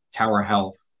is Tower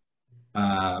Health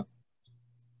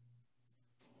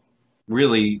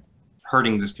really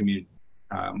hurting this community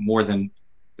more than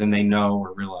they know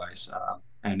or realize.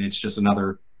 And it's just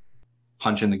another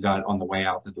punch in the gut on the way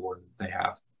out the door that they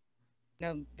have.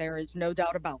 No, there is no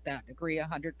doubt about that. Agree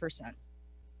 100%.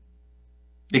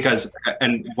 Because,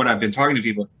 and what I've been talking to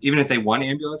people, even if they want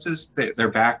ambulances,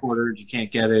 they're back ordered. You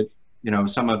can't get it. You know,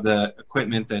 some of the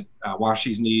equipment that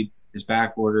Washies need is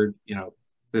back ordered. You know,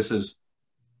 this is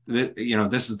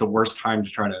the worst time to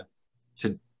try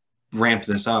to ramp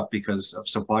this up because of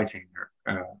supply chain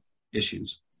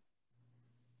issues.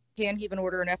 Can't even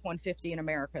order an F-150 in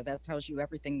America. That tells you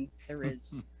everything there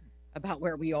is about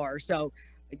where we are. So,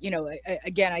 you know,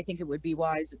 again, I think it would be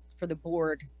wise for the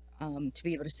board to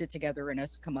be able to sit together and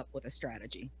us come up with a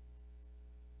strategy.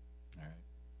 All right.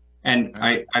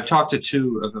 And I've talked to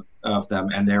two of them,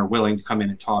 and they're willing to come in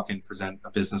and talk and present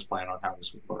a business plan on how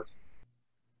this would work.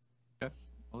 Okay.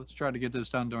 Well, let's try to get this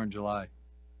done during July.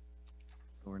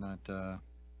 So we're not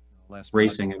last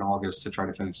Racing in August to try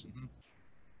to finish this. Exactly.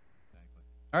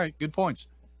 All right. Good points.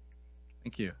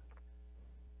 Thank you.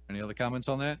 Any other comments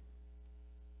on that?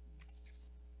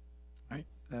 All right.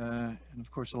 And of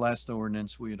course, the last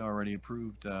ordinance we had already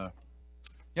approved.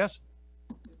 Yes.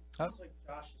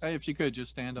 Hey, if you could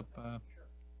just stand up.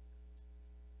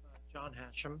 John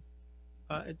Hatcham.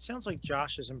 It sounds like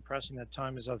Josh is impressing that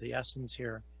time is of the essence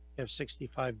here. You have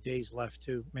 65 days left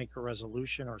to make a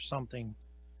resolution or something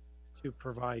to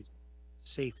provide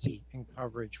safety and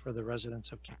coverage for the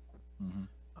residents of Callan.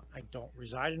 I don't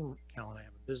reside in Callan. I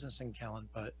have a business in Callan,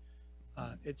 but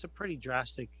it's a pretty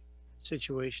drastic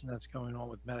situation that's going on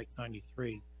with Medic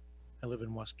 93. I live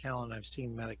in West Callan. I've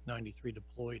seen Medic 93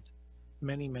 deployed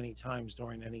many, many times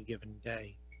during any given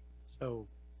day. So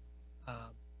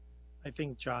I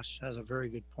think Josh has a very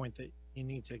good point that you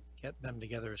need to get them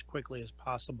together as quickly as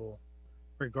possible,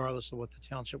 regardless of what the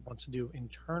township wants to do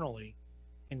internally,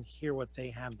 and hear what they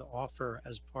have to offer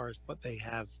as far as what they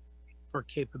have for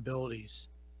capabilities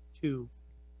to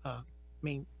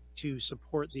to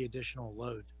support the additional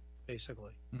load,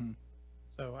 basically.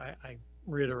 So I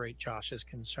reiterate Josh's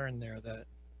concern there that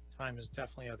time is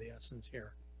definitely of the essence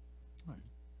here. All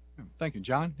right. Thank you.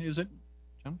 John, is it?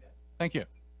 John? Thank you.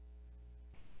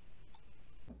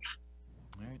 All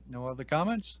right. No other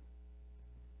comments?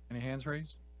 Any hands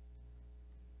raised?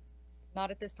 Not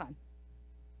at this time.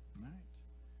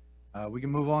 All right. We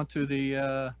can move on to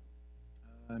the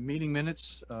meeting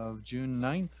minutes of June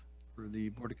 9th for the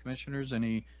Board of Commissioners.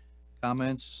 Any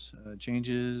comments,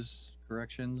 changes,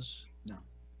 corrections? No.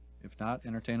 If not,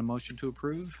 entertain a motion to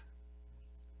approve.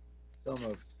 So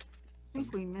moved. I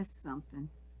think we missed something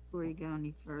before you go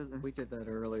any further. We did that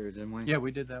earlier, didn't we? Yeah,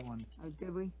 we did that one. Oh,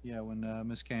 did we? Yeah, when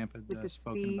Ms. Camp had With the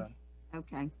spoken speed? about it.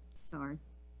 Okay, sorry.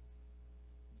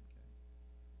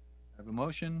 Have a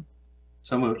motion?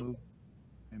 So moved.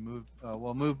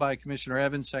 Moved by Commissioner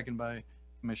Evans, second by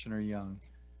Commissioner Young.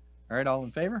 All right, all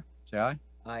in favor? Say aye.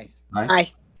 Aye.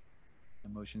 Aye. The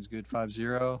motion's good,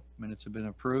 5-0. Minutes have been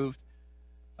approved.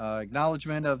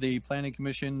 Acknowledgement of the Planning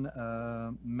Commission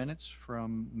minutes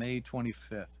from May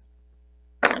 25th.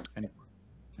 Any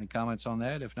comments on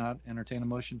that? If not, entertain a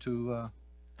motion to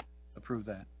approve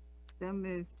that. So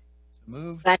moved. So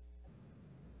moved. Second.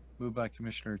 Moved by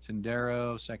Commissioner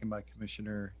Tindaro, second by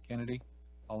Commissioner Kennedy.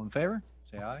 All in favor?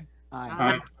 Say aye.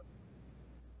 Aye.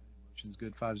 Motion's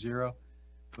good, 5-0.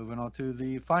 Moving on to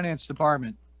the Finance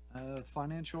Department.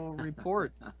 Financial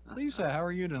report. Lisa, how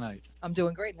are you tonight? I'm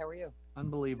doing great. How are you?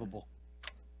 Unbelievable.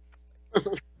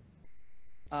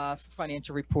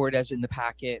 Financial report as in the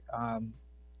packet.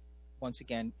 Once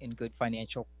again, in good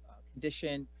financial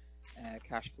condition.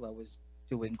 Cash flow is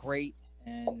doing great,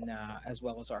 and as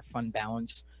well as our fund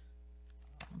balance.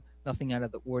 Nothing out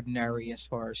of the ordinary as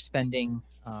far as spending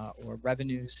or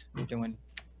revenues. We're doing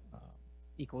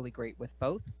equally great with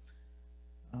both.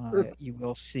 You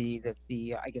will see that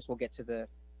I guess we'll get to the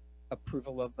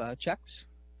approval of checks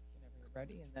whenever you're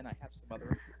ready, and then I have some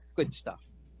other good stuff.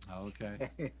 Okay.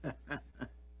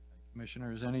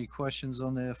 Commissioners, any questions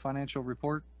on the financial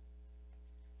report?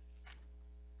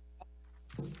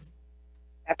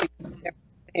 Happy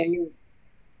and you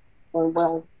doing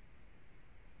well.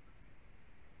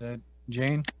 Is that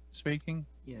Jane speaking?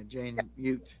 Yeah, Jane,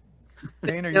 mute.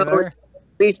 Jane, are you No, there?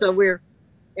 Lisa, we're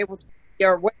able to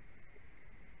your way.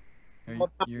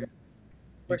 You're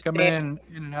coming in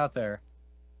and out there.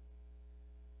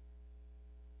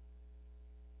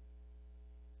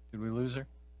 Did we lose her?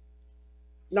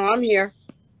 No, I'm here.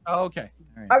 Oh, okay.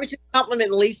 All right. I was just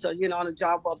complimenting Lisa, on the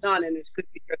job well done, and it's good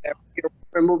to hear that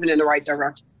we're moving in the right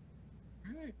direction.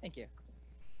 Thank you.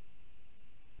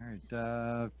 All right.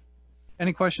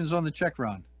 Any questions on the check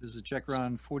run? This is a check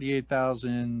run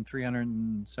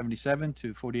 48,377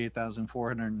 to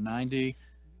 48,490.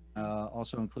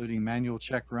 Also including manual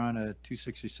check run at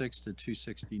 266 to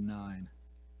 269.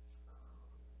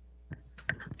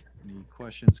 Any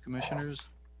questions, commissioners?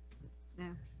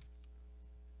 No.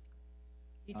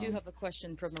 You do have a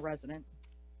question from a resident.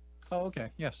 Oh,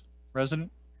 okay, yes.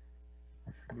 Resident?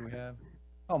 Who do we have?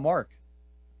 Oh, Mark.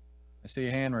 I see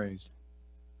a hand raised.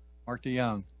 Mark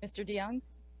DeYoung. Mr. DeYoung?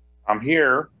 I'm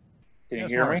here. Can you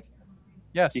Yes, hear Mark. me?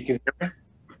 Yes. You can hear me?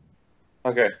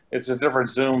 Okay, it's a different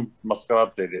Zoom, must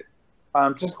got updated.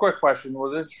 Just a quick question,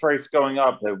 with interest rates going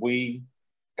up, have we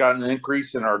gotten an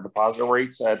increase in our deposit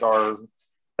rates at our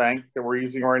bank that we're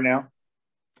using right now?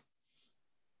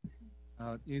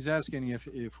 He's asking if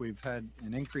we've had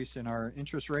an increase in our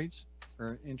interest rates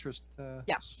or interest.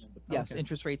 Yes, yes, okay.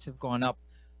 interest rates have gone up.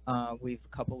 We've a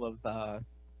couple of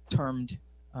termed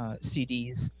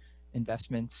CDs,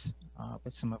 investments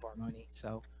with some of our money,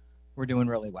 so we're doing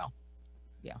really well.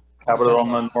 Yeah. How about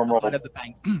on the A normal? lot of the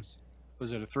bank fees.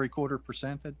 Was it a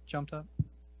 0.75% that jumped up?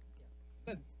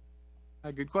 Good.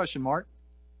 Good question, Mark.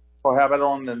 Well, how about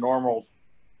on the normal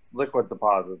liquid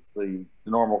deposits, the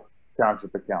normal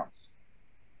township accounts?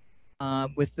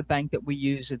 With the bank that we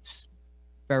use, it's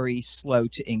very slow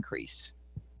to increase.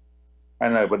 I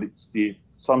know, but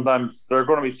sometimes they're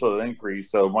going to be slow to increase,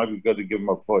 so it might be good to give them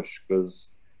a push because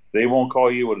they won't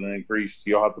call you with an increase.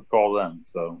 You'll have to call them.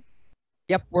 So.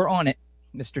 Yep, we're on it,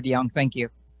 Mr. DeYoung. Thank you.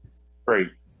 Great.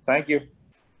 Thank you.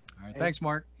 All right. Thanks,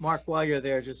 Mark. Mark, while you're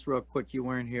there, just real quick, you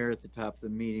weren't here at the top of the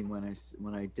meeting when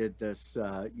I did this.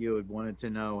 You had wanted to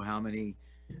know how many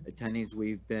attendees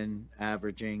we've been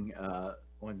averaging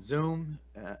on Zoom.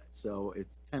 So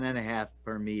it's 10.5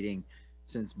 per meeting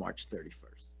since March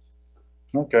 31st.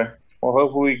 Okay. Well,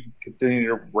 hopefully we continue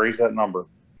to raise that number.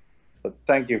 But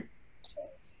thank you.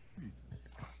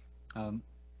 I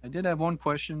did have one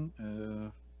question.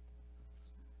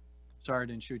 Sorry I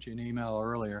didn't shoot you an email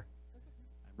earlier. I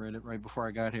read it right before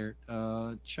I got here.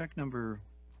 Check number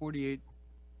 48,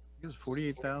 I guess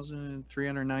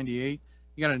 48,398.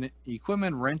 You got an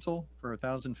equipment rental for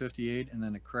 1,058 and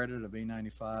then a credit of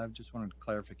 895. Just wanted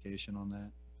clarification on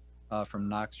that from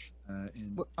Knox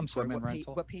in I'm sorry, equipment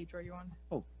rental. what page are you on?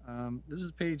 Oh, this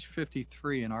is page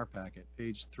 53 in our packet,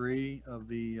 page 3 of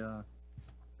the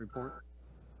report.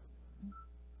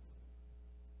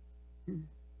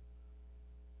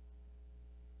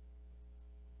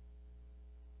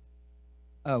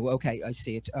 Oh, okay, I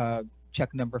see it.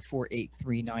 Check number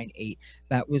 48398.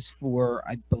 That was for,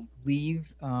 I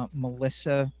believe,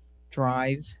 Melissa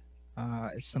Drive,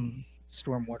 some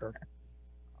stormwater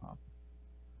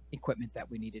equipment that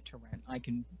we needed to rent. I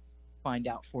can find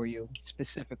out for you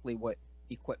specifically what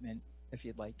equipment, if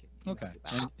you'd like. Okay.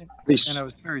 And I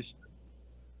was curious,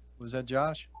 was that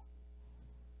Josh?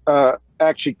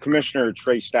 Actually, Commissioner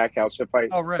Trey Stackhouse, if I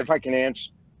can answer.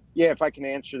 Yeah, if I can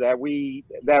answer that,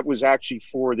 that was actually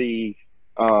for the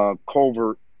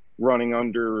culvert running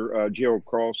under Gerald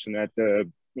Carlson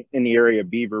in the area of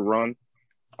Beaver Run.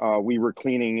 We were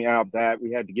cleaning out that.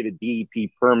 We had to get a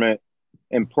DEP permit,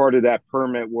 and part of that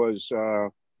permit was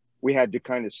we had to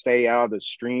kind of stay out of the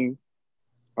stream.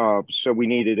 So we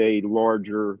needed a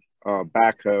larger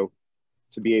backhoe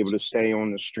to be able to stay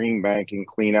on the stream bank and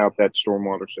clean out that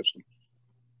stormwater system.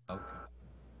 Okay.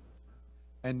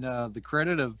 And the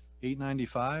credit of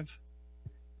 895.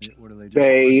 What do they just?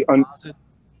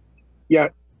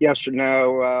 Yes or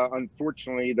no.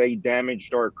 Unfortunately, they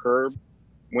damaged our curb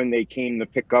when they came to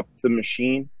pick up the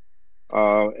machine,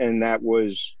 and that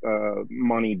was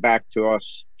money back to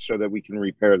us so that we can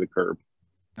repair the curb.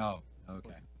 Oh,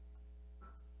 okay.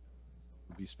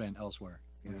 Will be spent elsewhere.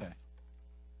 Yeah. Okay.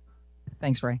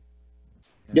 Thanks, Ray.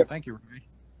 Yeah, yep. Thank you, Ray.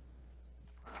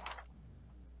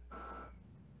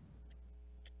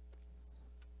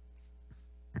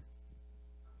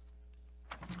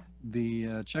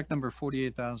 The check number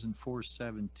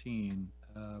 48,417,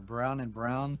 Brown and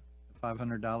Brown,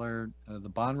 $500, the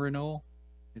bond renewal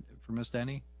for Miss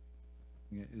Denny.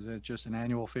 Is that just an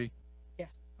annual fee?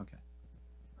 Yes. Okay.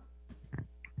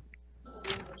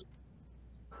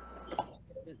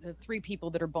 The three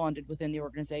people that are bonded within the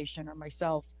organization are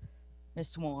myself, Ms.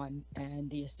 Swan, and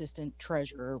the assistant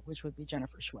treasurer, which would be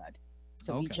Jennifer Schwed.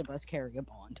 So each of us carry a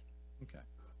bond. Okay.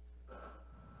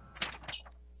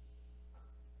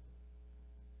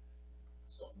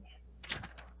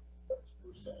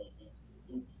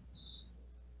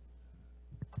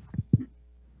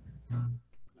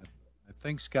 I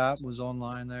think Scott was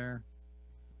online there.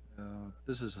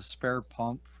 This is a spare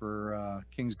pump for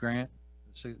King's Grant,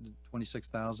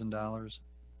 $26,000.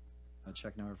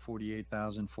 Check number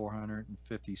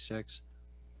 48,456.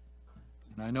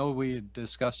 And I know we had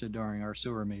discussed it during our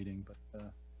sewer meeting, but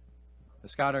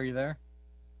Scott, are you there?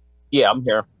 Yeah, I'm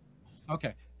here.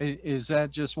 Okay. Is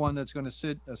that just one that's going to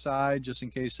sit aside just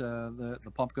in case the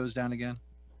pump goes down again?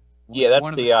 Yeah,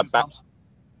 that's the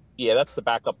that's the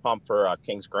backup pump for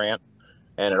King's Grant.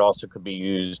 and it also could be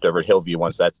used over at Hillview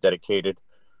once that's dedicated.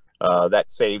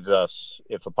 That saves us,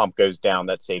 if a pump goes down,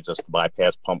 that saves us the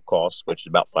bypass pump cost, which is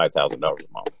about $5,000 a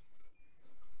month.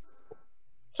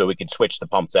 So we can switch the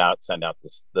pumps out, send out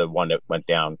the one that went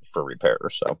down for repair.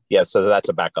 So yeah, so that's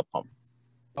a backup pump.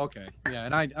 Okay, yeah,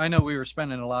 and I know we were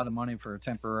spending a lot of money for a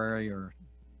temporary or,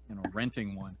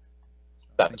 renting one.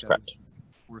 That's correct.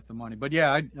 Worth the money, but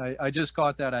yeah, I just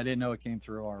caught that. I didn't know it came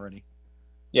through already.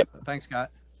 Yep. Thanks,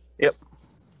 Scott. Yep.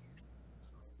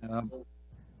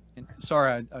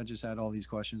 Sorry, I just had all these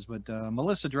questions, but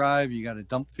Melissa Drive, you got a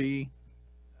dump fee.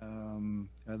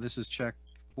 This is check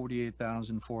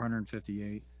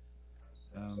 48,458.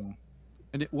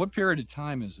 And what period of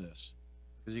time is this?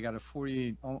 Because you got a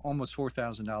almost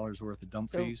 $4,000 worth of dump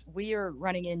fees. We are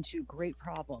running into great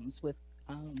problems with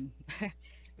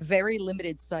very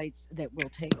limited sites that will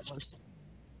take our soil.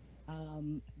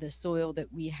 The soil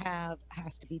that we have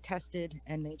has to be tested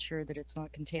and made sure that it's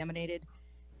not contaminated.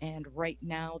 And right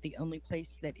now, the only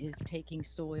place that is taking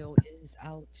soil is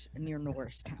out near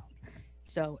Norristown.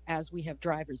 So as we have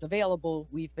drivers available,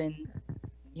 we've been,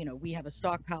 we have a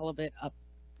stockpile of it up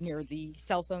near the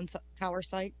cell phone tower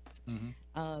site.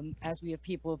 Mm-hmm. As we have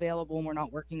people available and we're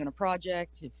not working on a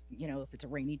project, if it's a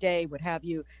rainy day, what have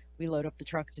you, we load up the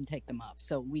trucks and take them up.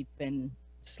 So we've been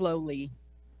slowly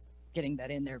getting that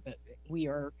in there, but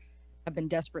have been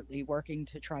desperately working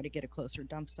to try to get a closer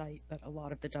dump site, but a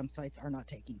lot of the dump sites are not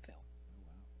taking fill.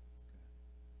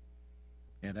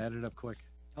 Yeah, it added up quick.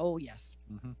 Oh, yes.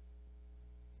 Mm-hmm.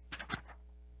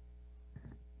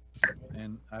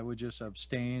 And I would just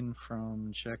abstain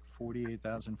from check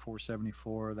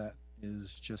 48,474. That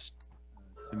is just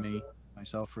to me,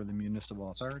 myself, for the municipal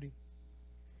authority.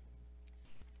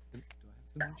 Do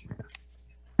I have too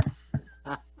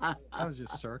much? I was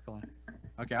just circling.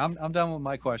 Okay, I'm done with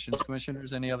my questions.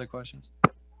 Commissioners, any other questions?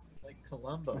 Like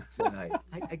Columbo tonight.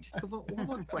 I just have one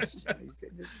more question. I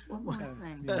said this one more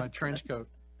thing. Need my trench coat.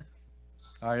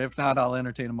 All right, if not, I'll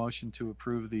entertain a motion to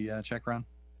approve the check run.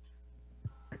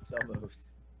 So moved.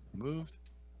 Moved.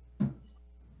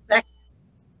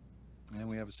 And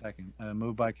we have a second.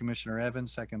 Moved by Commissioner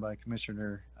Evans, second by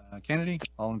Commissioner Kennedy.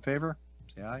 All in favor?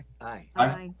 Say aye. Aye.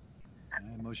 Aye.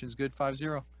 Motion's good,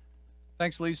 5-0.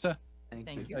 Thanks, Lisa.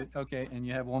 Thank you. Okay, and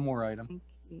you have one more item. Thank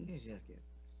you. Here's just good.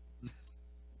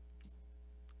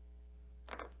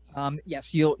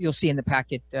 Yes, you'll see in the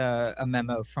packet a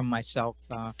memo from myself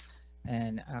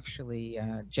and actually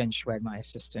Jen Schwed, my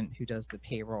assistant, who does the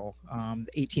payroll. The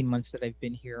 18 months that I've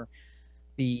been here,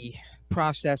 the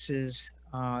processes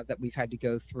that we've had to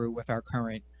go through with our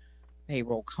current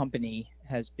payroll company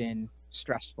has been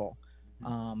stressful.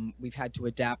 We've had to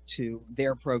adapt to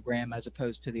their program as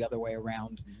opposed to the other way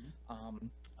around.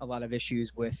 A lot of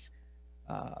issues with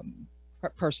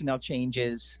personnel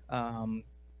changes,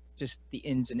 just the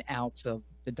ins and outs of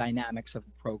the dynamics of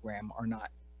the program are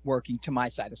not working to my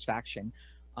satisfaction.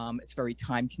 It's very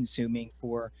time consuming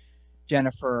for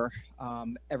Jennifer,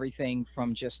 everything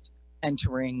from just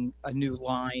entering a new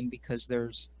line because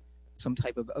there's some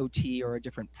type of OT or a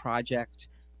different project,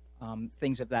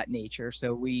 things of that nature.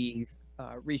 So we've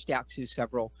reached out to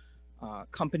several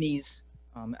companies,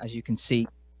 as you can see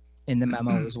in the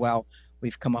memo as well.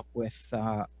 We've come up with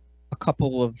a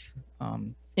couple of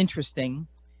interesting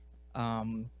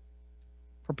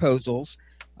proposals,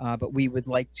 but we would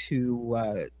like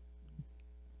to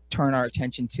turn our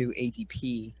attention to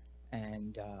ADP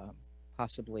and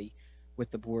possibly,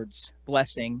 with the board's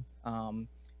blessing,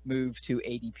 move to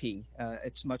ADP.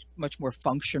 It's much more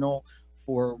functional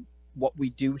for what we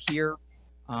do here.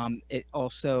 It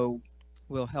also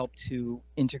will help to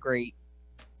integrate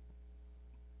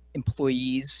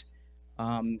employees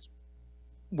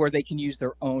where they can use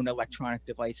their own electronic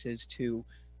devices to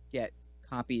get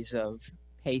copies of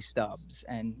pay stubs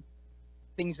and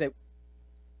things that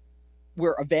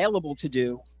we're available to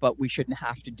do, but we shouldn't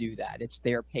have to do that. It's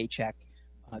their paycheck.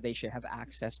 They should have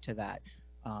access to that.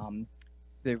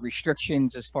 The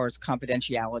restrictions as far as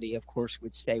confidentiality, of course,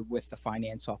 would stay with the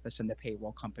finance office and the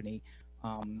payroll company.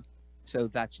 So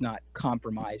that's not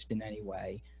compromised in any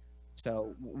way.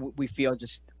 So we feel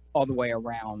just all the way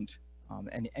around,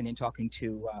 and in talking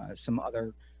to some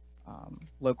other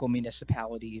local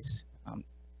municipalities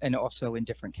and also in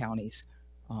different counties,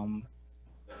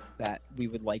 that we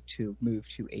would like to move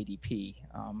to ADP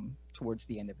towards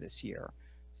the end of this year.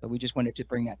 So we just wanted to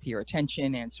bring that to your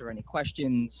attention, answer any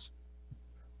questions,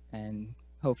 and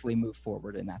hopefully move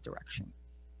forward in that direction.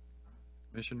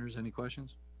 Commissioners, any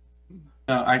questions?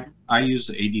 I use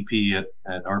the ADP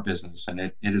at our business, and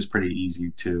it is pretty easy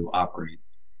to operate.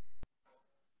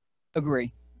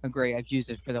 Agree. I've used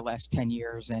it for the last 10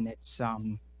 years, and it's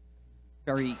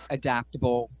very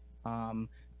adaptable.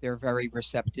 They're very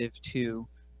receptive to,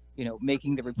 you know,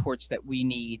 making the reports that we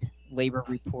need, labor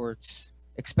reports,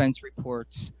 expense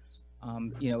reports.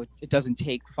 You know, it doesn't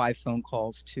take 5 phone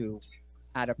calls to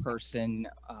add a person,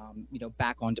 you know,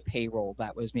 back onto payroll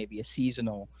that was maybe a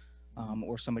seasonal,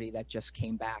 or somebody that just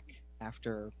came back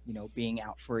after, you know, being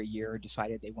out for a year,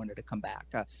 decided they wanted to come back.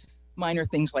 Minor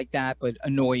things like that, but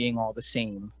annoying all the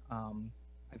same.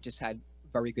 I've just had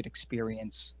very good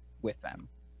experience with them.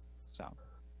 So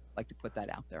I'd like to put that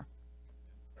out there.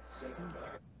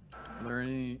 Are there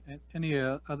any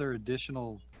other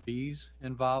additional fees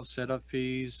involved, setup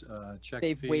fees, check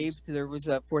They've fees? waived, there was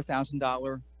a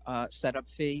 $4,000 setup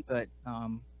fee, but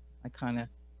I kind of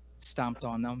stomped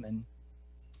on them and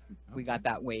we got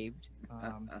that waived.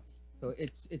 So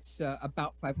it's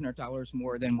about $500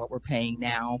 more than what we're paying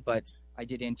now, but I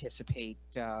did anticipate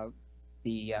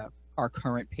our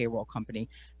current payroll company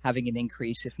having an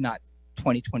increase, if not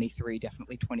 2023,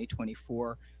 definitely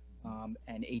 2024.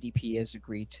 And ADP has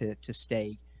agreed to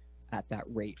stay at that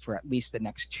rate for at least the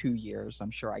next 2 years.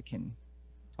 I'm sure I can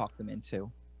talk them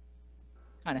into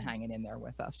kind of hanging in there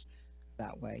with us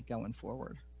that way going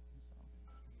forward.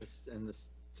 And the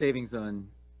savings on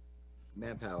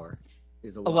manpower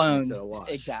is Alone, a wash.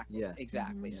 exactly, Yeah.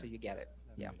 exactly. So you get it.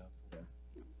 Yeah.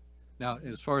 Now,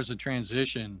 as far as the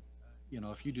transition, you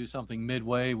know, if you do something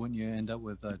midway, wouldn't you end up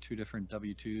with 2 different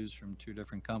W-2s from 2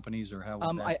 different companies, or how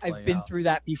would that play I've been out? through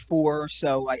that before,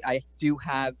 so I do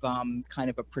have kind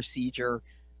of a procedure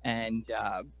and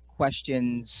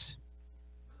questions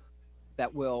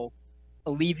that will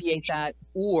alleviate that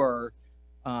or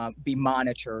be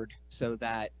monitored so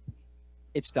that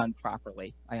it's done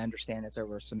properly. I understand that there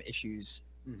were some issues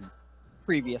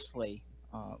previously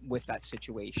with that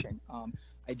situation.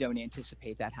 I don't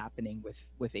anticipate that happening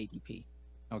with ADP.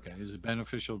 Okay, is it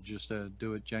beneficial just to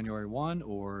do it January 1,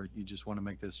 or you just want to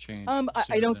make this change? I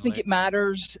sooner don't than think later? it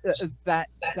matters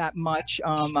that much.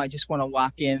 I just want to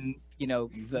lock in, you know,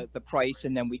 the price,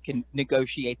 and then we can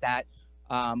negotiate that.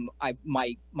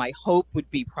 My hope would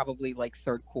be probably like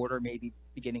 3rd quarter, maybe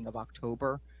beginning of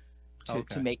October,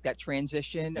 to make that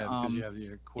transition. Yeah, because you have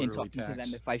your In quarterly talking to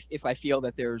tax. them, if I feel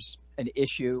that there's an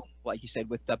issue, like you said,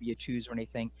 with W-2s or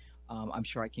anything, I'm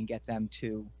sure I can get them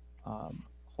to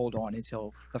hold on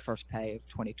until the first pay of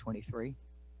 2023.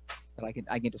 But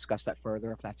I can discuss that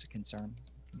further if that's a concern.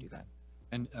 I can do that.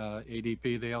 And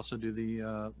ADP, they also do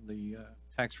the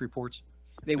tax reports?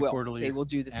 They The will. quarterly, They will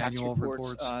do the tax annual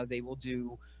reports. They will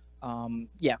do,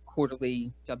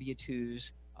 quarterly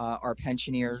W-2s. Our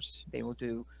pensioners, they will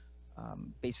do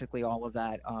basically all of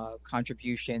that,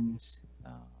 contributions,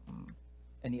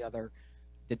 any other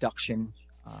deduction,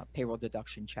 payroll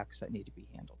deduction checks that need to be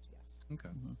handled. Yes. Okay.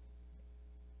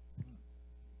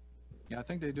 Yeah, I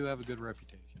think they do have a good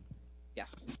reputation.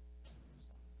 Yes.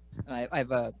 I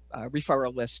have a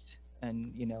referral list,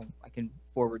 and you know I can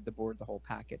forward the board the whole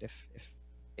packet if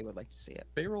they would like to see it.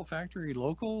 Payroll Factory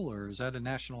local, or is that a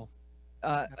national?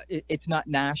 It's not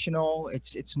national.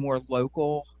 It's more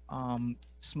local,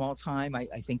 small time.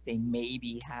 I think they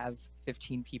maybe have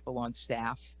 15 people on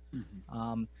staff.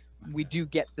 We do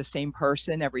get the same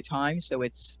person every time, so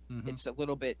it's a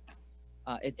little bit.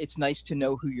 It's nice to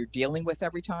know who you're dealing with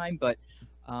every time, but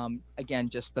again,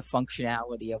 just the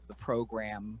functionality of the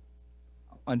program,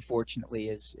 unfortunately,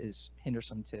 is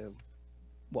hindersome to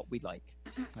what we like.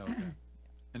 Okay.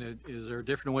 And is there a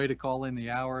different way to call in the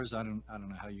hours? I don't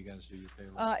know how you guys do your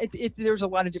payroll. There's a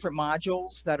lot of different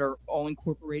modules that are all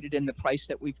incorporated in the price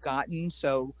that we've gotten.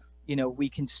 So, you know, we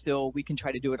can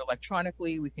try to do it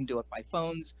electronically. We can do it by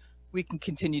phones. We can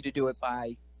continue to do it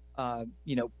by,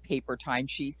 paper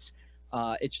timesheets.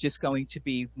 It's just going to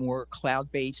be more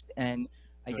cloud-based and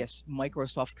I guess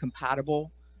Microsoft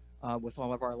compatible with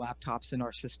all of our laptops in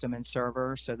our system and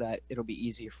server, so that it'll be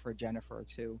easier for Jennifer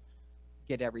to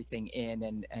get everything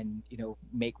in and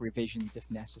make revisions if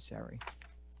necessary.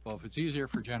 Well, if it's easier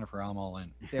for Jennifer, I'm all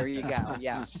in. There you go.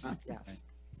 Yes, yes.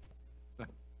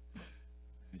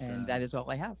 And that is all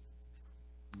I have.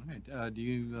 All right.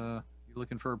 You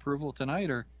looking for approval tonight,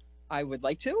 or? I would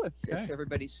like to, if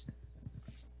everybody's.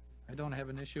 I don't have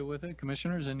an issue with it.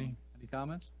 Commissioners, any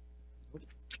comments?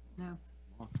 No.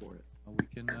 All for it. Well, we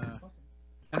can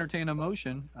entertain a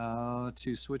motion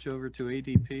to switch over to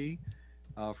ADP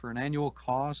for an annual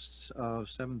cost of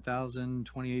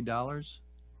 $7,028.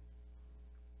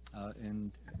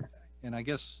 And I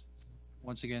guess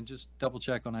once again, just double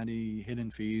check on any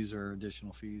hidden fees or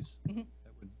additional fees that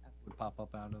would pop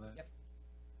up out of that. Yep.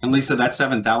 And Lisa, that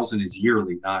 7,000 is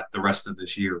yearly, not the rest of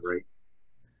this year, right?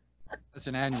 That's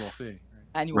an annual fee, right?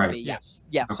 Annual Right. fee, yes.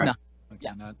 Yes. Okay. No. Okay,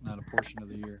 not a portion of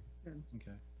the year.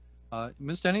 Okay.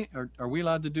 Ms. Denny, are we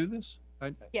allowed to do this?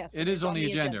 Yes. It is on the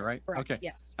agenda, right? Correct, Okay.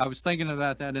 yes. I was thinking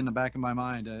about that in the back of my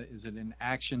mind. Is it an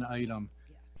action item?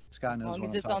 Scott As knows long what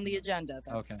as I'm it's on talking the about. agenda,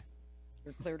 Okay. that's,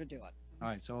 you're clear to do it. All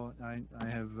right, so I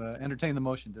have entertained the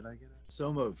motion. Did I get it?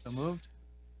 So moved. So moved?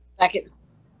 Second.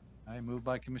 I moved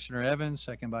by Commissioner Evans,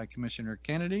 second by Commissioner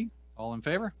Kennedy. All in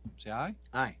favor? Say aye.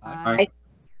 Aye. Aye.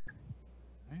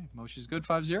 All right, motion's good,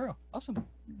 5-0. Awesome.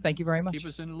 Thank you very much. Keep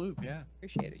us in the loop, yeah.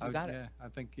 Appreciate it. You got it. Yeah, I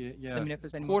think, yeah. Let me know if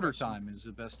there's any more Quarter questions. time is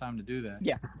the best time to do that.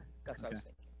 Yeah, that's what I was Okay.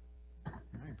 thinking.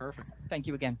 All right, perfect. Thank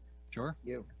you again. Sure.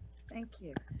 You. Thank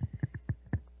you.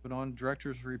 Put on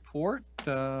director's report,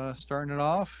 starting it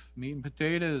off, meat and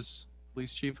potatoes,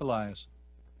 Police Chief Elias.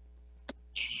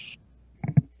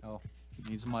 Oh,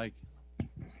 needs a mic.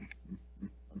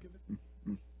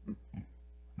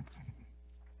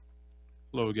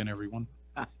 Hello again, everyone.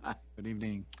 Good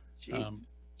evening. Chief.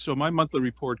 So my monthly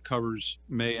report covers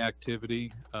May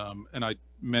activity, and I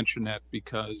mention that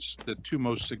because the two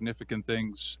most significant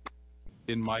things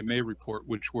in my May report,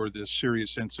 which were the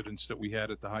serious incidents that we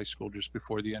had at the high school just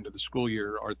before the end of the school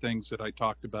year, are things that I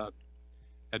talked about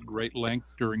at great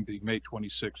length during the May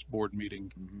 26th board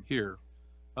meeting here.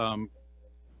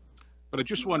 But I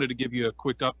just wanted to give you a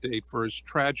quick update. For as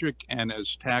tragic and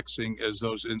as taxing as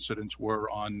those incidents were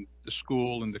on the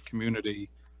school and the community,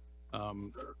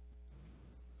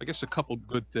 I guess a couple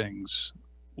good things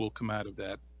will come out of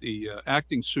that. The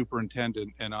acting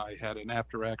superintendent and I had an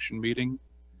after-action meeting,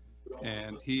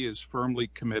 and he is firmly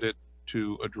committed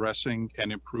to addressing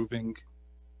and improving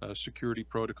security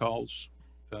protocols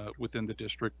within the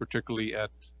district, particularly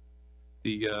at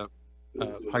the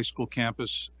high school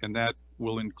campus, and that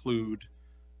will include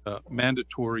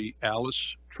mandatory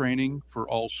ALICE training for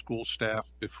all school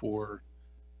staff before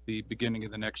the beginning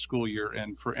of the next school year.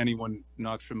 And for anyone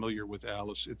not familiar with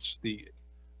ALICE, it's the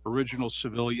original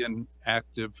civilian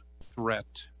active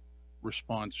threat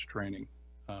response training,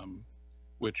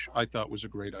 which I thought was a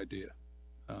great idea.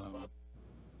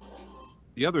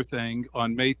 The other thing,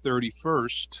 on May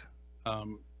 31st,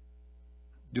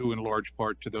 due in large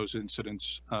part to those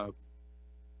incidents,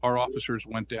 our officers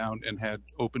went down and had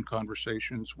open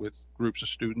conversations with groups of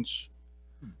students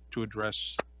to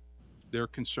address their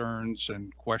concerns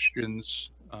and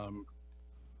questions.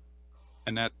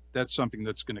 And that's something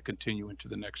that's going to continue into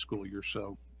the next school year.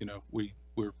 So, you know,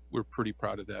 we're pretty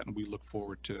proud of that, and we look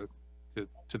forward to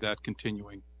that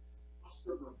continuing.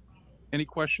 Any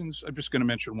questions? I'm just going to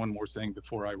mention one more thing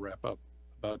before I wrap up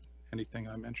about anything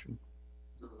I mentioned.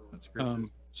 That's great.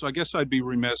 So I guess I'd be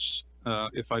remiss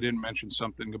if I didn't mention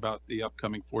something about the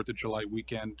upcoming 4th of July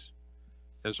weekend.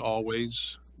 As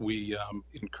always, we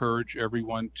encourage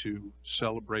everyone to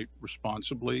celebrate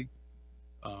responsibly.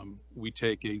 We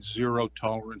take a zero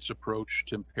tolerance approach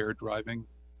to impaired driving,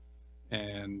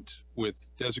 and with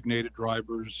designated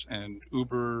drivers and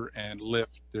Uber and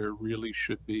Lyft, there really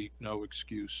should be no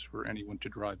excuse for anyone to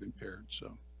drive impaired.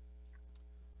 So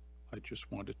I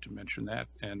just wanted to mention that,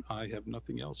 and I have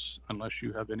nothing else unless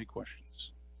you have any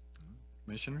questions.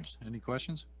 Commissioners, any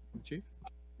questions? Chief?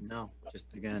 No,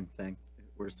 just again,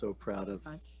 we're so proud of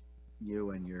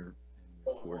you and your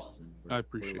force. And I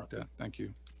appreciate that. Thank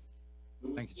you.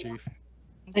 Thank you, Chief.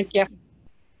 Thank you.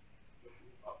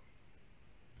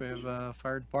 We have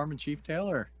Fire Department Chief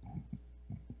Taylor.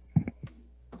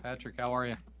 Patrick, how are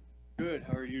you? Good.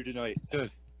 How are you tonight?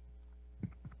 Good.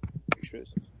 Make sure this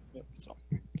is, yep, it's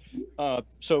on.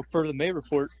 So for the May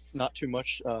report, not too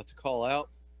much to call out.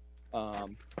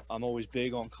 I'm always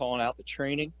big on calling out the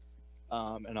training,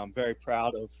 and I'm very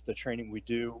proud of the training we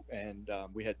do. And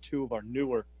we had two of our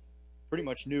newer, pretty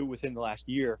much new within the last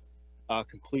year,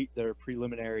 complete their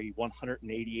preliminary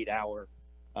 188-hour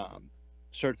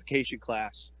certification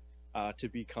class to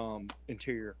become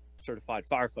interior certified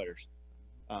firefighters.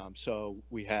 So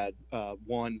we had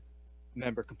one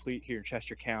member complete here in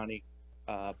Chester County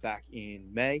back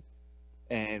in May,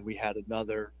 and we had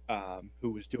another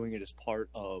who was doing it as part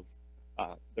of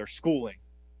their schooling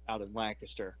out in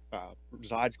Lancaster.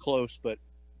 Resides close, but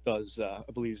does, I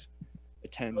believe,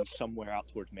 attends somewhere out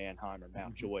towards Mannheim or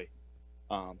Mount Joy.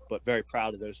 But very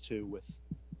proud of those two with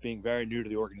being very new to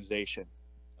the organization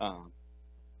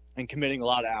and committing a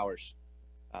lot of hours.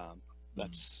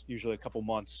 That's usually a couple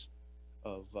months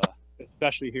of,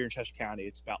 especially here in Chester County,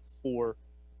 it's about 4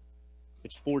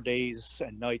 days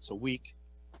and nights a week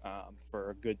for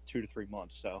a good 2 to 3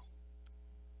 months. So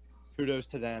kudos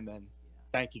to them and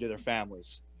thank you to their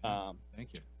families.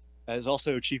 Thank you. As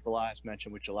also Chief Elias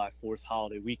mentioned, with July 4th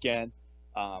holiday weekend,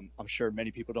 I'm sure many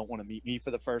people don't want to meet me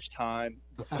for the first time.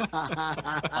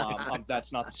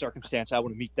 That's not the circumstance. I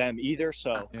want to meet them either.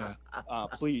 So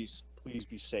please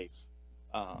be safe.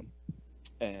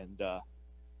 and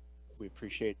we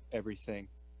appreciate everything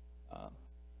that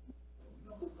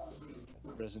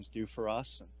the residents do for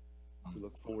us, and we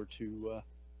look forward to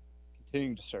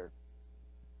continuing to serve.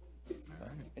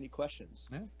 Any questions?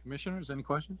 Yeah, commissioners, any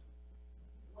questions?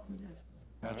 Yes.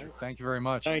 Patrick, right. thank you very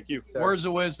much. Thank you. Words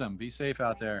of wisdom. Be safe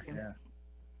out there. Yeah.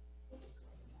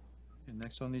 And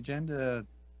next on the agenda,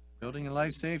 building and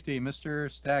life safety, Mr.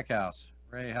 Stackhouse.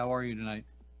 Ray, how are you tonight?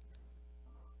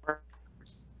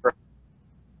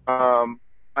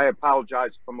 I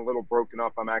apologize if I'm a little broken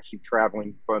up. I'm actually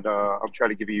traveling, but I'll try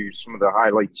to give you some of the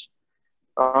highlights.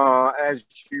 As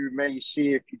you may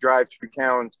see if you drive through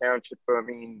Cowan Township, I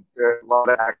mean, there's a lot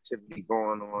of activity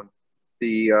going on.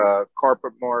 The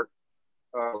Carpet Mart,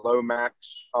 Lomax,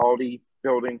 Aldi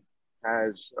building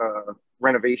has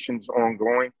renovations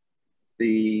ongoing.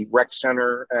 The rec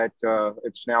center at,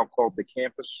 it's now called the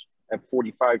campus at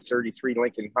 4533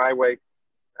 Lincoln Highway,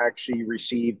 actually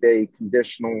received a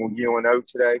conditional UNO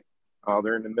today.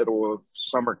 They're in the middle of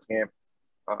summer camp.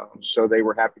 So they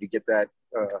were happy to get that,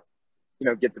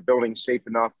 get the building safe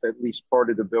enough, at least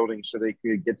part of the building, so they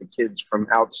could get the kids from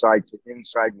outside to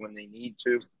inside when they need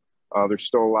to. There's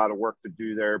still a lot of work to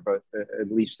do there, but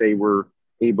at least they were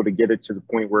able to get it to the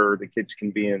point where the kids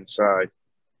can be inside.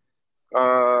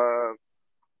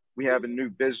 We have a new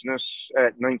business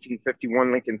at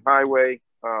 1951 Lincoln Highway,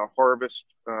 Harvest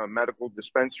Medical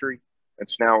Dispensary.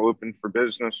 It's now open for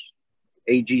business.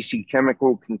 AGC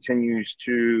Chemical continues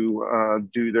to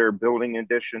do their building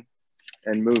addition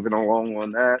and moving along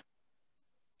on that.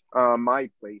 My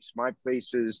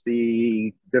Place is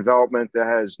the development that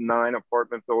has 9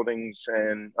 apartment buildings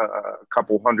and a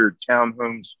couple hundred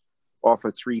townhomes off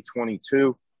of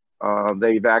 322.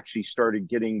 They've actually started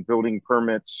getting building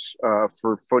permits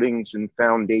for footings and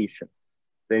foundation.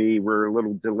 They were a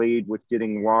little delayed with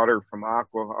getting water from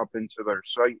Aqua up into their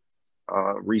site.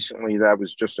 Recently that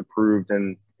was just approved,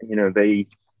 and they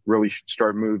really should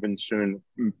start moving soon.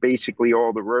 Basically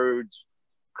all the roads,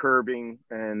 curbing,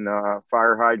 and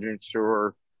fire hydrants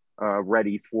are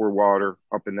ready for water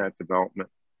up in that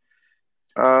development.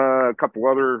 A couple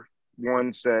other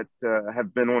ones that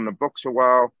have been on the books a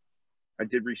while. I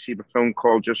did receive a phone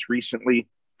call just recently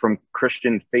from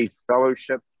Christian Faith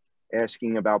Fellowship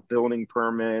asking about building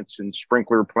permits and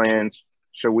sprinkler plans.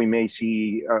 So we may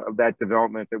see that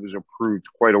development that was approved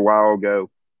quite a while ago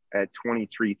at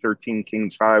 2313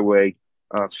 Kings Highway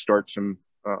start some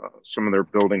of their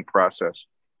building process.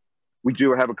 We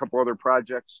do have a couple other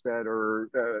projects that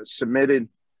are submitted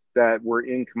that were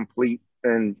incomplete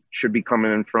and should be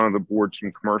coming in front of the board,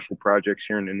 some commercial projects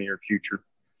here in the near future.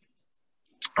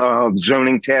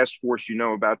 Zoning task force, you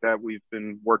know about that. We've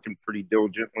been working pretty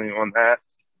diligently on that.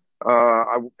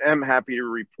 I am happy to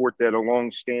report that a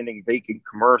long-standing vacant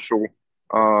commercial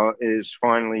is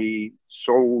finally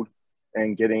sold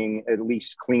and getting at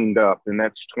least cleaned up, and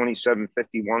that's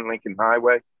 2751 Lincoln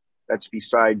Highway. That's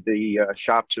beside the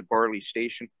shops at Barley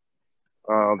Station.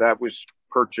 That was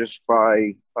purchased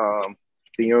by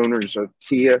the owners of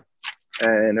Kia,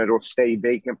 and it'll stay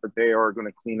vacant, but they are going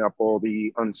to clean up all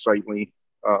the unsightly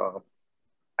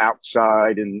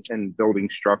outside and building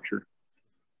structure.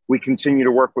 We continue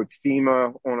to work with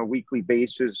FEMA on a weekly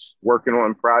basis, working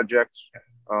on projects.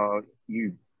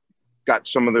 You got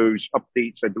some of those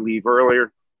updates, I believe,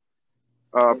 earlier.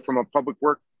 From a public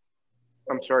work,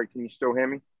 I'm sorry, can you still hear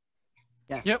me?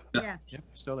 Yes. Yep. Yes. Yep.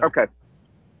 Still there. Okay.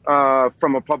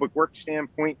 From a public work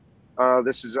standpoint,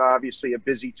 this is obviously a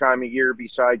busy time of year.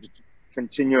 Besides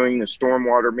continuing the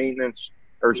stormwater maintenance,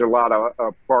 there's a lot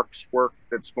of parks work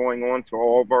that's going on to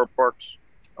all of our parks.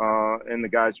 And the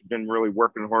guys have been really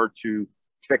working hard to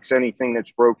fix anything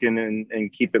that's broken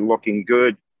and keep it looking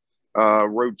good.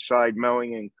 Roadside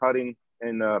mowing and cutting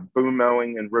and boom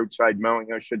mowing and roadside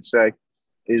mowing, I should say,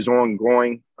 is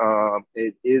ongoing.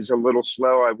 It is a little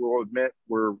slow, I will admit.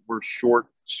 We're short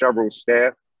several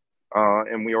staff,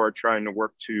 and we are trying to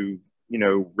work to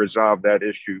resolve that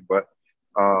issue. But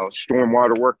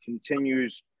stormwater work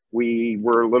continues. We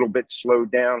were a little bit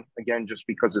slowed down again just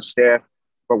because of staff,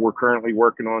 but we're currently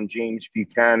working on James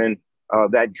Buchanan,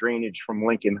 that drainage from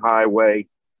Lincoln Highway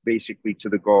basically to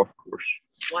the golf course.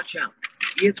 Watch out.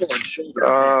 Vehicle on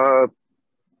shoulder.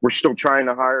 We're still trying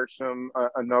to hire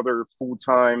another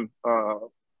full-time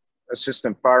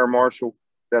assistant fire marshal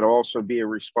that'll also be a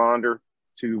responder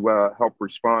to help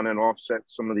respond and offset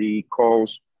some of the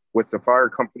calls with the fire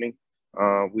company.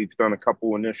 We've done a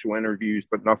couple initial interviews,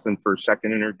 but nothing for a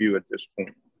second interview at this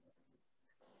point.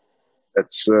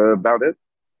 That's about it.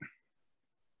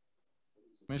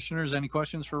 Commissioners, any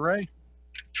questions for Ray?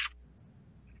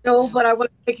 No, but I want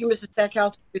to thank you, Mr.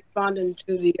 Stackhouse, for responding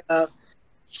to the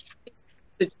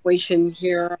situation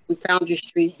here on Foundry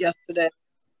Street yesterday.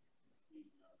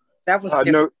 That was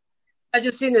no. I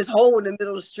just seen this hole in the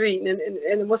middle of the street, and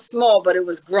it was small, but it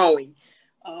was growing.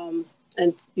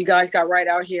 And you guys got right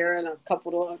out here, and a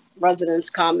couple of residents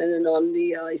commented on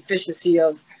the efficiency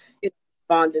of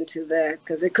responding to that,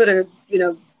 because it could have,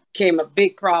 became a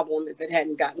big problem if it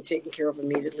hadn't gotten taken care of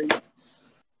immediately.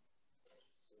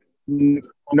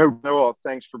 No,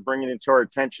 thanks for bringing it to our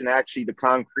attention. Actually, the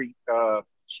concrete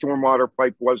stormwater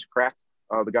pipe was cracked.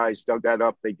 The guys dug that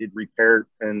up. They did repair it,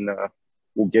 and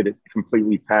we'll get it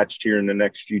completely patched here in the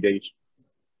next few days.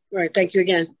 All right. Thank you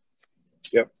again.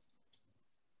 Yep.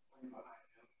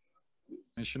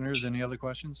 Commissioners, any other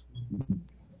questions?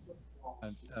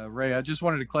 Ray, I just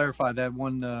wanted to clarify that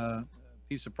one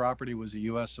piece of property was a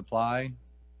U.S. Supply,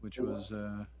 which was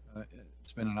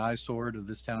it's been an eyesore to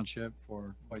this township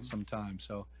for quite some time.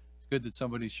 So it's good that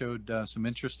somebody showed some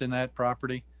interest in that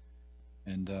property,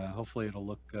 and hopefully it'll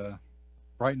look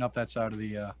brighten up that side of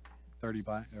the 30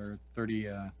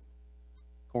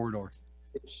 corridor.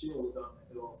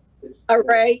 All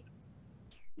right.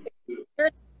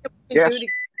 Yes.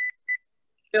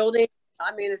 Building.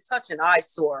 I mean, it's such an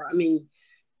eyesore. I mean,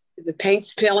 the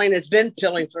paint's peeling. It's been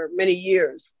peeling for many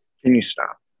years. Can you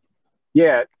stop?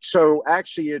 Yeah. So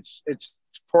actually, it's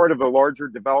part of a larger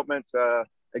development.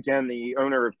 Again, the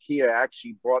owner of Kia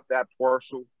actually bought that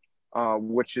parcel,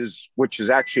 which is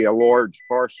actually a large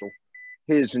parcel.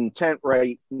 His intent,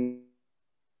 right,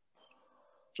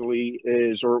 actually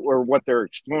is, or what they're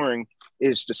exploring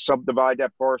is to subdivide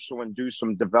that parcel and do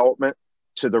some development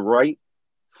to the right.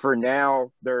 For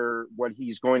now, what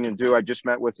he's going to do, I just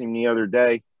met with him the other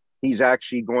day. He's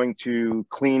actually going to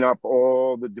clean up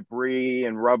all the debris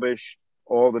and rubbish,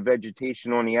 all the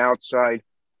vegetation on the outside.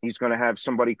 He's going to have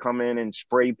somebody come in and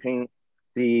spray paint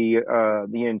the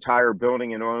entire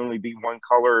building. It'll only be one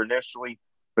color initially,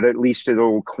 but at least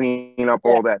it'll clean up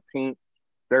all that paint.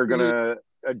 They're going to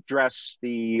address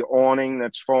the awning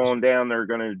that's fallen down. They're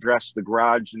going to address the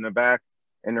garage in the back,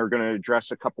 and they're going to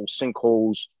address a couple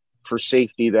sinkholes for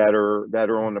safety that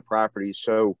are on the property.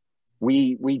 So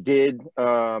we did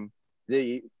the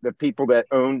people that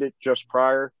owned it just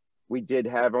prior, we did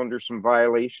have under some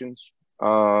violations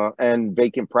and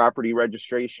vacant property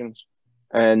registrations,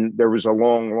 and there was a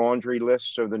long laundry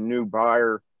list. So the new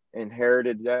buyer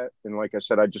inherited that, and like I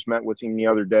said, I just met with him the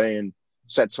other day and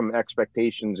set some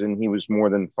expectations, and he was more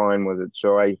than fine with it.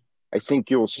 So I think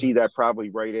you'll see that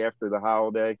probably right after the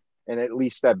holiday, and at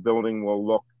least that building will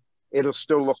look, it'll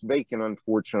still look vacant,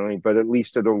 unfortunately, but at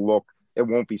least it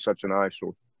won't be such an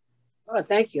eyesore. Oh,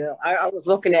 thank you. I was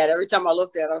looking at it. Every time I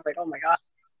looked at it, I was like, oh my God,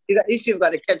 these people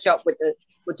got to catch up with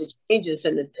the changes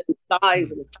and the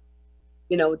size and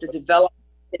with the development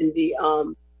and the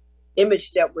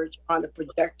image that we're trying to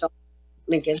project on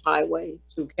Lincoln Highway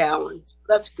through Callan.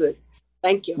 That's good.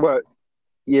 Thank you. But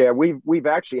yeah, we've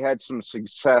actually had some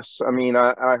success. I mean,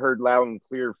 I heard loud and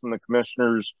clear from the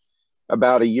commissioners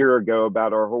about a year ago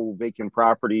about our whole vacant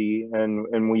property,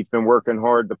 and we've been working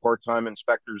hard. The part-time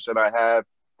inspectors that I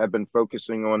have been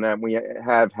focusing on that. We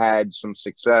have had some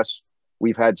success.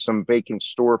 We've had some vacant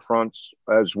storefronts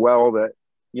as well that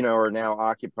are now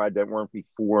occupied that weren't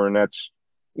before, and that's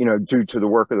due to the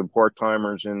work of the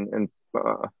part-timers and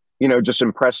just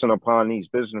impressing upon these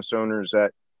business owners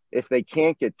that if they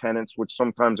can't get tenants, which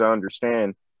sometimes I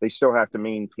understand, they still have to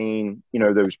maintain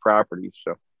those properties.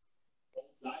 So.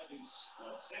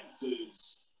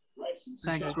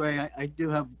 Thanks, Ray. I do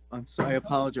have, I'm sorry, I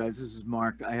apologize. This is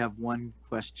Mark. I have one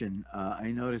question.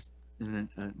 I noticed in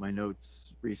my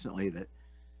notes recently that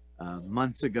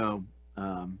months ago,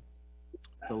 the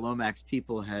Lomax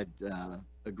people had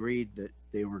agreed that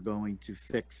they were going to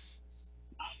fix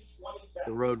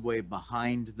the roadway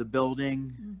behind the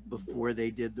building before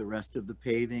they did the rest of the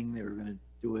paving. They were going to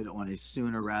do it on a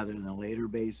sooner rather than a later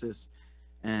basis.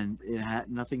 And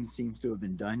nothing seems to have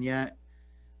been done yet.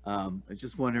 I'm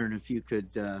just wondering if you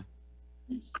could,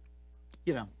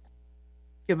 give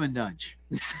them a nudge.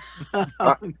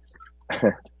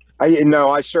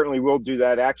 I certainly will do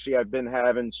that. Actually, I've been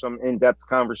having some in-depth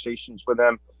conversations with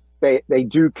them. They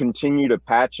do continue to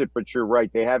patch it, but you're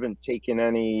right. They haven't taken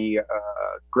any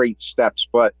great steps.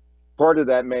 But part of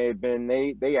that may have been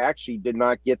they actually did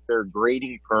not get their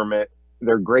grading permit,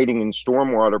 their grading and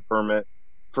stormwater permit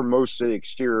for most of the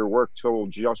exterior work till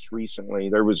just recently.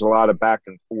 There was a lot of back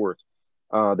and forth.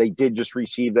 They did just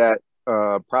receive that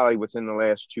probably within the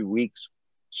last 2 weeks.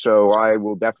 So I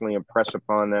will definitely impress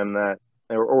upon them that,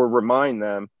 or remind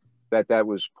them that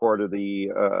was part of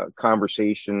the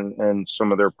conversation and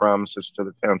some of their promises to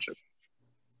the township.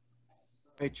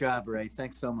 Great job, Ray.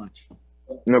 Thanks so much.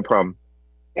 No problem.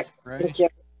 Right.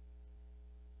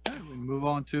 we move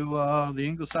on to the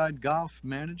Ingleside Golf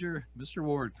Manager, Mr.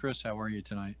 Ward. Chris, how are you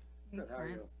tonight? Good, how are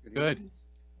you? Good.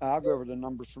 I'll go over the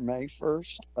numbers for May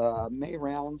first. May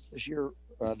rounds this year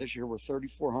were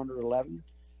 3,411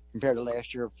 compared to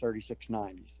last year of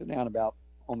 3,690. So down about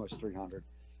almost 300.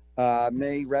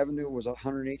 May revenue was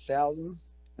 108,000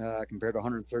 compared to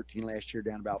 113 last year,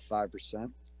 down about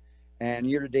 5%. And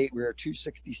year to date, we are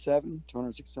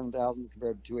 267,000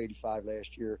 compared to 285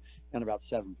 last year, and about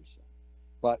 7%.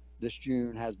 But this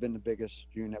June has been the biggest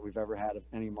June that we've ever had of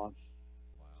any month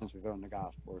since we've owned the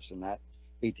golf course. And that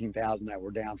 18,000 that we're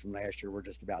down from last year, we're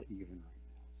just about even right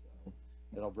now. So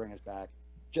it'll bring us back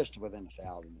just within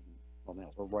 1,000.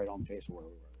 We're right on pace where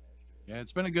we were last year. Yeah,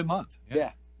 it's been a good month.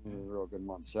 Yeah, it was a real good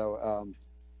month. So,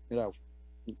 you know,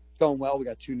 going well. We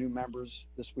got 2 new members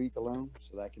this week alone,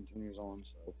 so that continues on.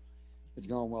 So it's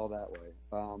going well that way.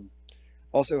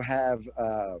 Also have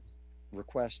a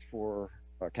request for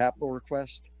a capital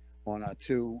request on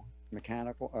 2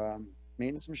 mechanical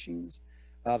maintenance machines.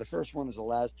 The first one is a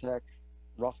Lastec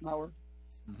rough mower.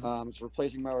 It's a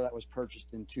replacing mower that was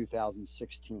purchased in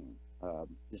 2016.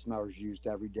 This mower is used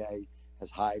every day,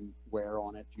 has high wear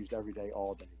on it, used every day,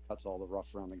 all day, cuts all the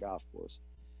rough around the golf course.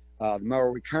 The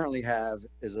mower we currently have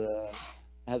has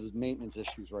maintenance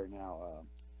issues right now.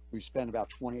 We've spent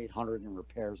about $2,800 in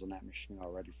repairs on that machine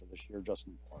already for this year, just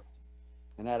in parts.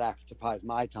 And that occupies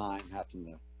my time having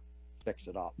to fix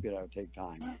it up, take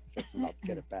time, fix it up,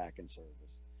 get it back in service.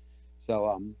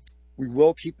 So we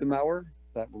will keep the mower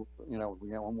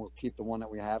we'll keep the one that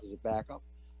we have as a backup.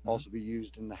 Also be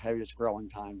used in the heaviest growing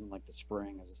times in like the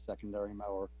spring as a secondary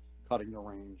mower, cutting the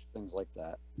range, things like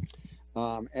that.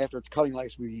 After it's cutting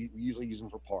lights, we usually use them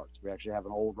for parts. We actually have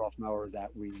an old rough mower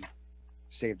that we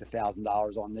saved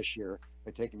 $1,000 on this year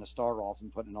by taking the starter off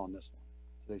and putting it on this one.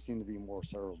 So they seem to be more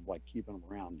serviceable, like keeping them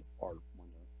around the part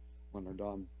when they're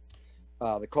done.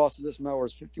 The cost of this mower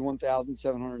is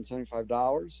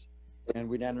 $51,775, and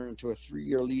we'd enter into a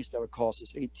 3-year lease that would cost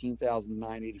us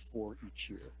 $18,984 each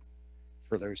year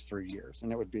for those 3 years,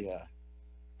 and it would be a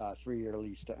 3-year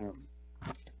lease to own.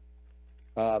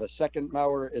 The second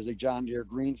mower is a John Deere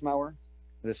Greens mower.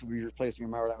 This will be replacing a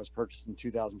mower that was purchased in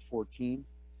 2014.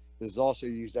 This is also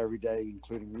used every day,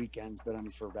 including weekends, but only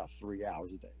for about 3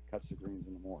 hours a day. Cuts the greens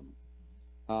in the morning.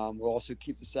 We'll also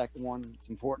keep the second one. It's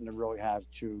important to really have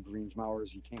 2 greens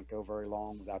mowers. You can't go very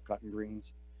long without cutting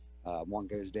greens. One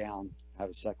goes down,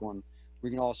 have a second one. We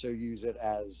can also use it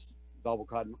as double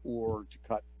cutting or to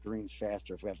cut greens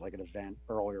faster if we have like an event,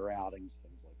 earlier outings,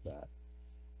 things like that.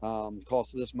 The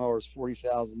cost of this mower is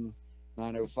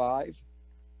 $40,905,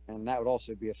 and that would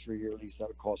also be a 3-year lease. That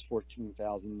would cost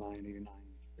 $14,989 each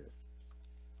year.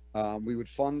 We would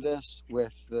fund this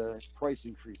with the price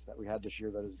increase that we had this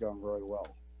year that is going really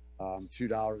well.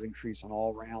 $2 increase on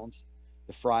all rounds.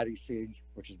 The Friday fee,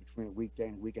 which is between a weekday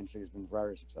and a weekend fee, has been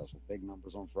very successful. Big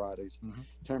numbers on Fridays.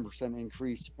 10%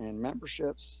 increase in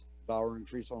memberships, $1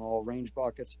 increase on all range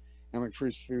buckets, and we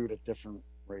increase food at different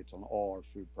rates on all our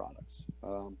food products.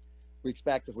 We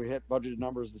expect if we hit budgeted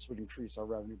numbers, this would increase our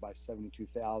revenue by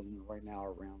 $72,000. Right now,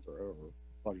 our rounds are over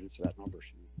budgeted, so that number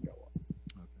should go up.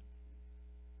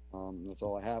 That's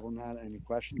all I have on that. Any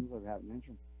questions I haven't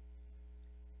mentioned?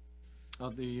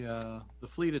 The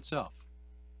fleet itself.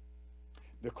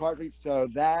 The car fleet, so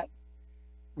that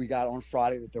we got on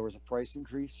Friday that there was a price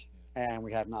increase, and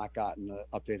we have not gotten an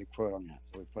updated quote on that.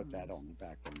 So we put that on the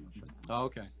back burner for now. Oh,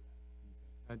 okay.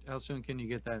 How soon can you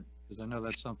get that? Because I know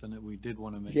that's something that we did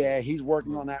want to make. Yeah, he's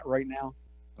working on that right now.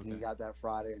 Okay. He got that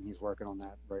Friday, and he's working on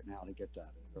that right now to get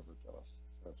that over to us.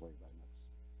 So hopefully by next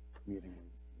meeting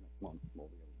next month we'll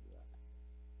be able to do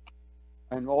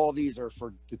that. And all these are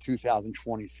for the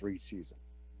 2023 season,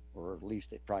 or at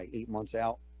least probably 8 months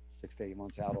out. 6 to 8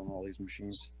 months out on all these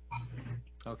machines.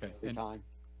 Okay. Time.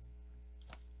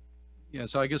 Yeah.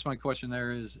 So I guess my question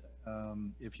there is,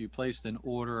 if you placed an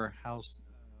order, how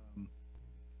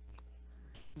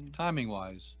timing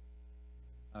wise?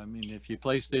 I mean, if you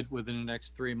placed it within the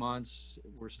next 3 months,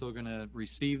 we're still going to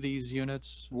receive these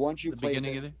units. Once you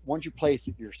place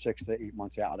it, you're 6 to 8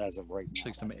 months out as of right now.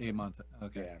 6 to 8 months.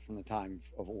 Okay. Yeah, from the time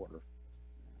of order.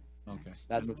 Okay.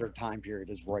 That's what their time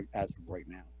period is right as of right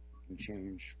now. It can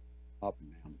change up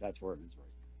and down. That's where it is right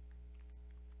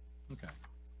now. Okay.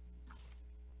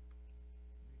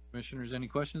 Commissioners, any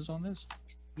questions on this?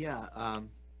 Yeah,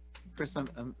 Chris,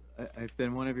 I've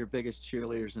been one of your biggest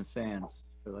cheerleaders and fans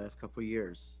for the last couple of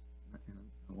years.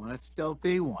 And I want to still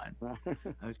be one.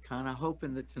 I was kind of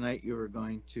hoping that tonight you were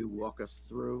going to walk us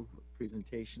through a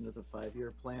presentation of the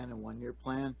 5-year plan and 1-year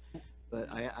plan, but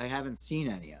I haven't seen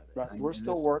any of it. Right. We're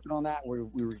still working on that.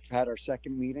 We've had our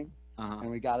second meeting,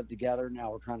 and we got it together. Now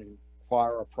we're trying to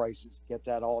acquire our prices, get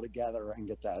that all together and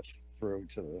get that through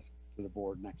to the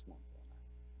board next month.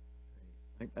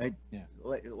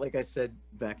 Like I said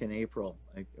back in April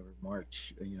or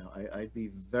March, I'd be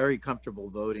very comfortable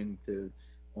voting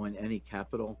on any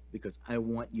capital because I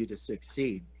want you to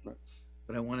succeed,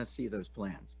 but I want to see those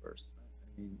plans first.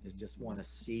 I mean, I just want to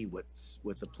see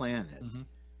what the plan is,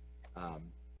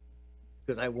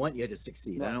 because I want you to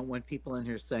succeed. I don't want people in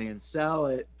here saying sell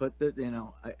it, but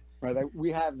we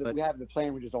have the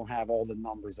plan. We just don't have all the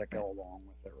numbers that go along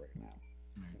with it right now.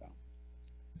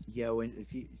 Yeah,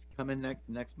 if you come in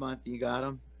next month, you got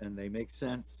them, and they make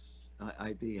sense.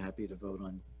 I'd be happy to vote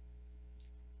on.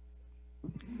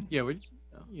 Yeah,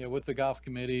 with the golf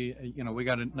committee, we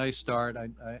got a nice start. I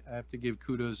have to give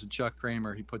kudos to Chuck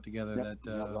Kramer. He put together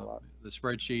the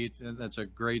spreadsheet. That's a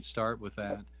great start with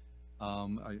that.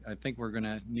 I think we're going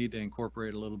to need to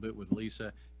incorporate a little bit with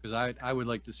Lisa because I would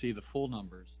like to see the full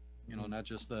numbers. Not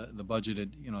just the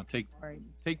budgeted,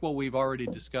 take what we've already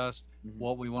discussed,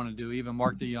 what we want to do. Even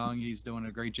Mark DeYoung, he's doing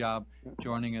a great job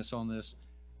joining us on this.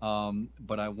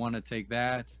 But I want to take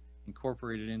that,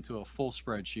 incorporate it into a full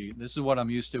spreadsheet. This is what I'm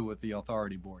used to with the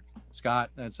authority board. Scott,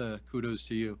 that's a kudos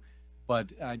to you.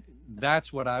 But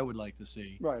that's what I would like to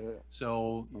see. Right.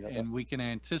 So, and we can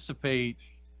anticipate,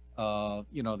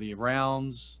 the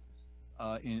rounds,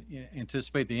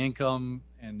 anticipate the income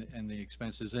and the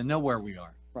expenses and know where we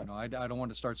are. I don't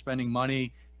want to start spending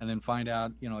money and then find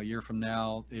out, a year from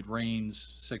now, it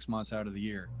rains 6 months out of the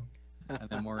year and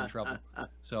then we're in trouble.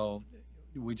 So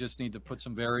we just need to put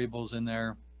some variables in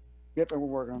there. Yep, and we're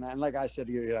working on that. And like I said,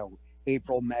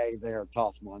 April, May, they're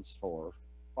tough months for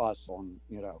us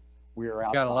we're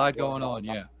outside. Got a lot going on,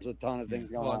 yeah. There's a ton of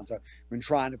things going on. So we've been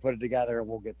trying to put it together and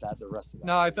we'll get that the rest of it.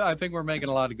 No, I think we're making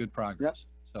a lot of good progress. Yep.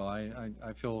 So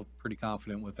I feel pretty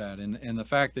confident with that. And the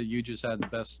fact that you just had the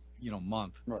best,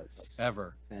 month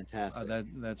ever. Fantastic.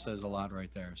 That says a lot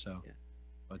right there. So,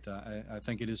 but I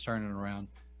think it is turning around.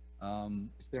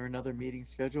 Is there another meeting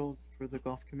scheduled for the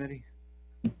golf committee?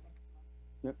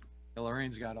 Yep.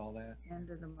 Lorraine's got all that.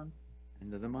 End of the month.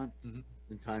 End of the month. In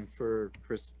time for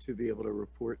Chris to be able to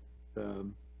report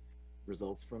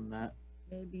results from that.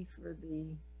 Maybe for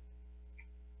the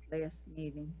last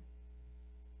meeting.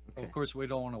 Okay. Of course, we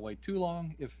don't want to wait too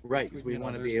long. Because we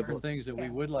want to be able things that we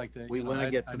would like to. We want to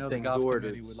get some things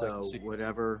ordered. So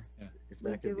whatever, if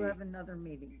We that could do be. have another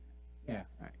meeting. Yeah.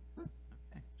 All right.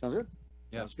 Sounds good.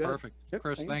 Yes, Good. perfect. Yep.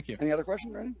 Chris, thank you. Any other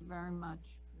questions, Randy? Thank you very much,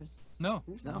 Chris. No.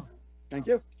 Thank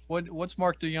you. What's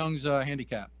Mark DeYoung's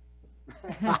handicap?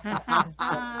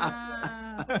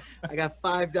 I got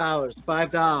 $5.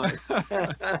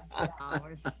 $5.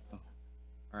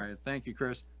 All right. Thank you,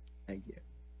 Chris. Thank you.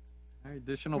 All right,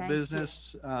 additional Thank you.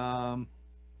 business. I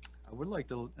would like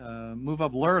to move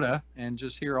up LERTA and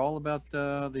just hear all about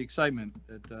the excitement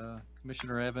that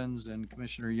Commissioner Evans and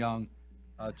Commissioner Young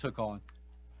took on.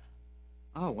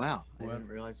 Oh, wow. I didn't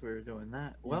realize we were doing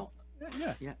that. Well,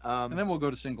 yeah. Yeah. And then we'll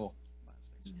go to single.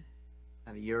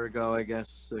 About a year ago, I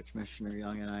guess, Commissioner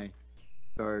Young and I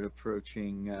started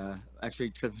approaching,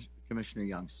 actually, Commissioner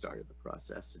Young started the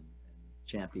process and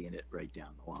championed it right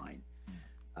down the line.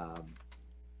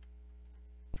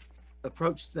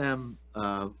 Approached them,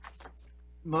 some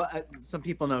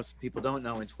people know, some people don't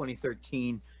know. In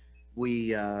 2013, we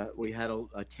had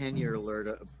a 10-year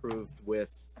LERTA approved with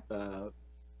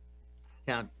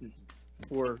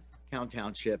for Count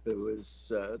Township. It was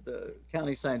the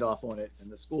county signed off on it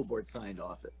and the school board signed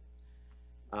off it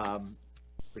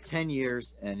for 10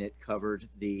 years, and it covered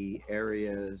the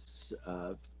areas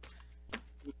of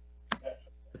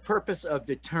the purpose of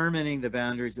determining the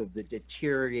boundaries of the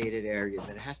deteriorated areas.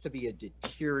 It has to be a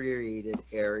deteriorated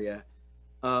area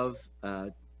of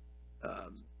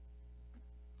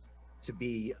to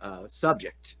be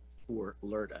subject for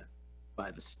LERTA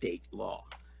by the state law.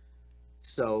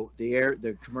 So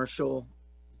the commercial,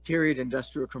 deteriorated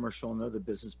industrial, commercial, and other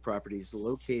business properties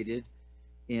located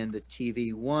in the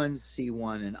TV1,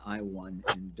 C1, and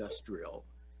I1 industrial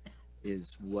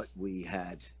is what we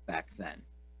had back then.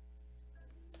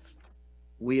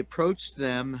 We approached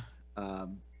them.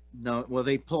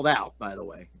 They pulled out, by the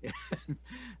way.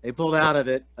 They pulled out of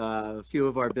it. A few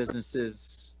of our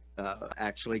businesses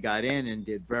actually got in and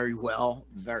did very well,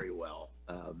 very well.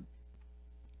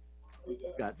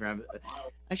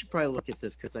 I should probably look at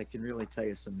this because I can really tell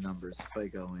you some numbers if I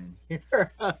go in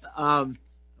here. I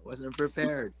wasn't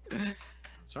prepared.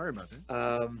 Sorry about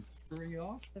that. Threw you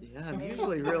off? Yeah, I'm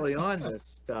usually really on this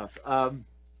stuff.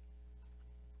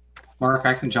 Mark,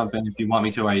 I can jump in if you want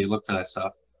me to while you look for that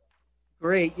stuff.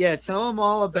 Great. Yeah, tell them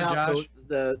all about Josh.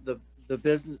 the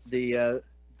business. Here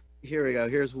we go.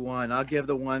 Here's one. I'll give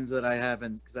the ones that I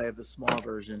haven't because I have the small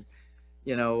version.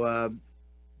 you know,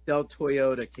 Del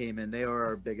Toyota came in. They were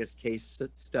our biggest case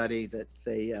study that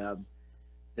they,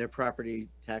 their property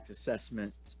tax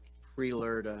assessment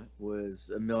pre-LERTA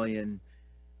was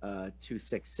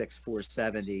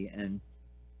 $1,266,470, and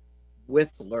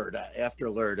with LERTA, after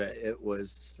LERTA, it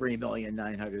was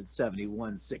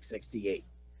 $3,971,668.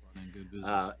 Good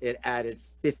business. It added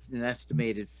an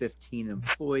estimated 15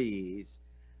 employees,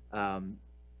 and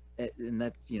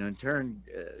that, you know, in turn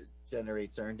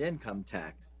generates earned income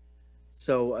tax.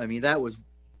 So I mean, they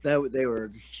were a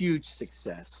huge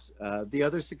success. The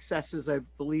other successes, I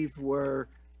believe, were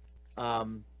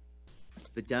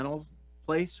the dental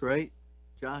place, right,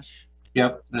 Josh?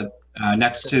 Yep,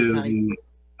 next to the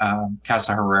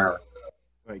Casa Herrera.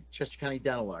 Right, Chester County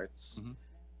Dental Arts.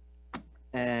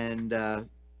 And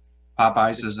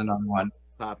Popeyes is another one.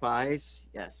 Popeyes,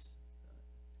 yes.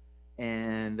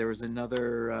 And there was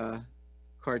another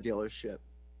car dealership.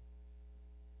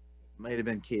 Might have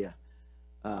been Kia.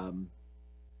 And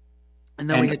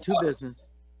then we had two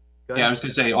business. Yeah, I was going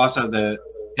to say also the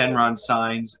Denron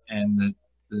signs and the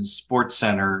sports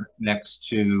center next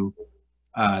to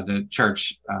the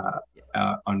church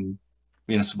on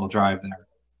Municipal Drive there.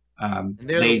 And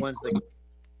they're the ones that.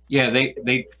 Yeah,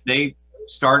 they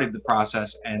started the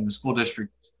process, and the school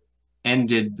district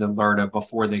ended the LERTA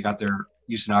before they got their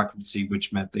use and occupancy,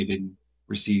 which meant they didn't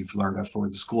receive LERTA for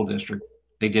the school district.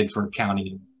 They did for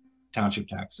county and township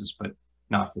taxes, but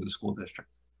not for the school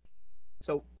district.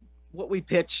 So what we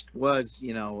pitched was,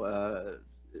 you know,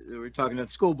 we were talking to the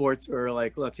school boards. We were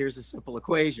like, look, here's a simple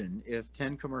equation. If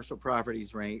 10 commercial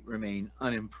properties remain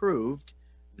unimproved,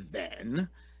 then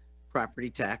property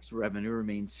tax revenue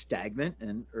remains stagnant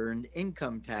and earned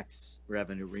income tax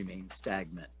revenue remains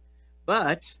stagnant.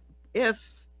 But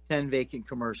if 10 vacant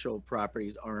commercial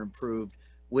properties are improved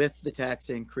with the tax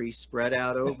increase spread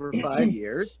out over 5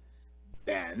 years,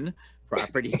 then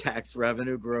property tax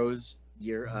revenue grows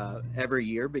every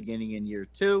year beginning in year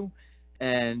 2,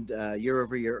 and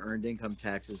year-over-year earned income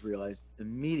tax is realized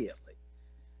immediately.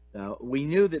 Now, we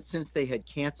knew that since they had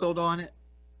canceled on it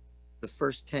the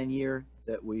first 10 year,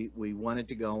 that we wanted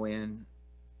to go in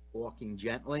walking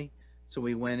gently, so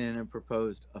we went in and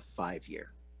proposed a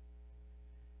 5-year.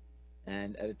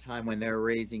 And at a time when they're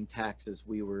raising taxes,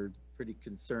 we were pretty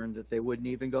concerned that they wouldn't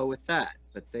even go with that,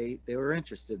 but they were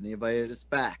interested, and they invited us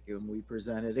back, and we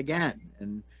presented again.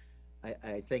 And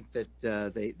I think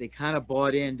that they kind of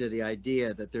bought into the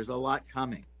idea that there's a lot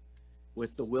coming.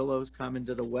 With the Willows coming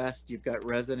to the west, you've got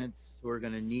residents who are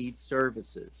going to need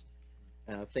services.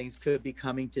 Things could be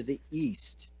coming to the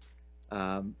east.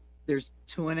 There's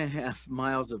 2.5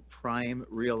 miles of prime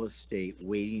real estate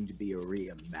waiting to be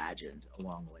reimagined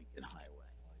along Lincoln Highway.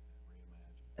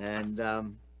 And I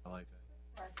like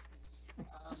that.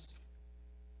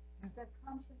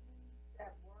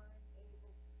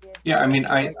 Yeah, I mean,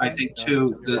 I think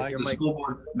too, the school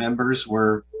board members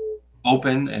were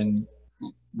open and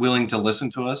willing to listen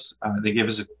to us. They gave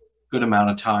us a good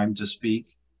amount of time to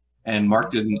speak. And Mark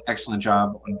did an excellent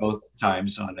job on both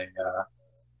times on a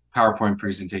PowerPoint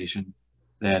presentation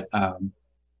that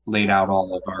laid out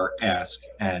all of our ask.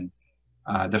 And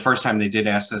the first time they did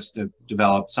ask us to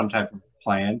develop some type of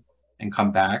plan and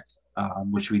come back,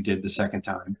 which we did the second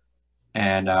time.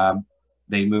 And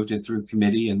they moved it through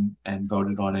committee and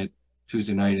voted on it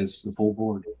Tuesday night as the full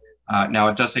board. Now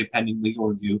it does say pending legal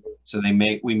review, so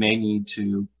we may need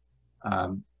to,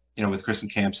 you know, with Kristen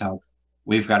Camp's help,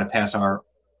 we've got to pass our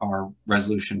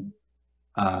resolution,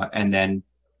 and then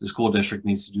the school district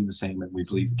needs to do the same, and we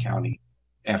believe the county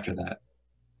after that.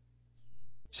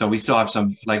 So we still have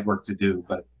some legwork to do,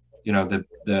 but you know,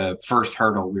 the first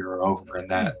hurdle we were over, and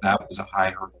that was a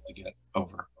high hurdle to get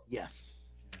over. Yes.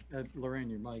 Lorraine,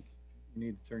 your mic. You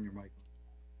need to turn your mic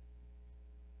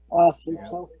on. Awesome.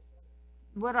 So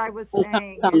what I was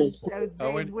saying is, so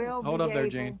they will hold be up there, able,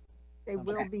 Jane. they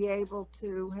will be able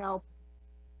to help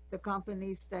the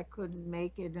companies that couldn't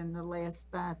make it in the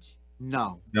last batch.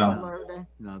 No. Florida.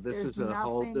 No, this There's is a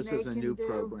whole, nothing this they is a can new do?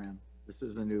 program. This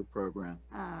is a new program.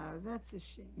 Oh, that's a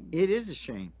shame. It is a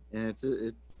shame, and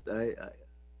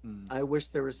I wish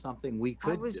there was something we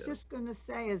could I was do. just gonna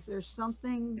say, is there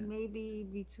something maybe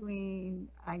between,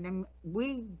 I know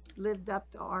we lived up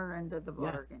to our end of the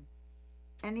Yeah. bargain.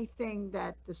 Anything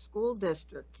that the school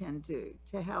district can do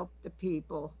to help the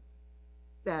people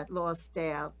that lost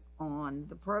out on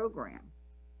the program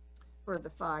for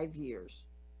the 5 years?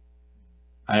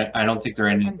 I don't think they're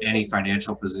in any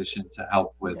financial position to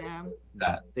help with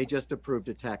that. They just approved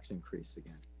a tax increase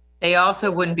again. They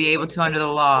also wouldn't be able to under the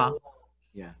law.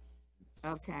 Yeah.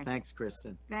 Okay. Thanks,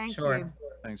 Kristen. Thank Sure. you.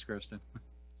 Thanks, Kristen.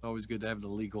 It's always good to have the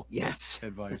legal Yes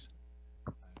advice.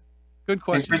 Good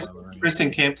question.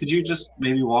 Kristen Camp, could you just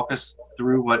maybe walk us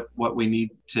through what we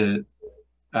need to,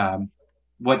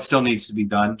 what still needs to be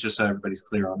done, just so everybody's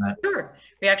clear on that? Sure.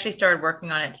 We actually started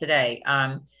working on it today.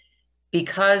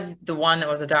 Because the one that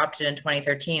was adopted in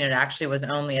 2013, it actually was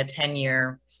only a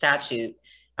 10-year statute.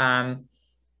 You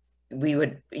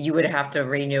would have to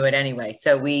renew it anyway.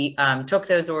 So we took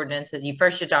those ordinances. You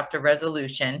first adopt a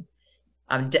resolution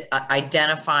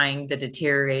identifying the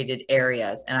deteriorated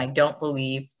areas. And I don't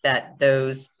believe that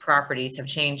those properties have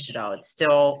changed at all. It's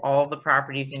still all the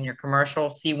properties in your commercial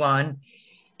C1,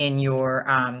 in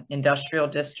your industrial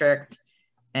district,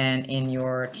 and in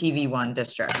your TV1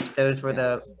 district. Those were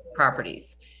the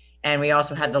properties. And we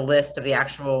also had the list of the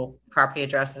actual property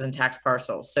addresses and tax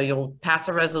parcels. So you'll pass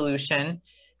a resolution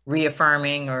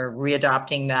reaffirming or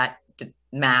readopting that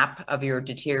map of your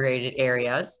deteriorated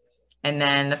areas. And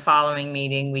then the following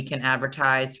meeting, we can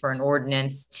advertise for an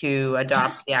ordinance to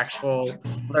adopt the actual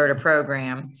LERTA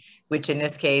program, which in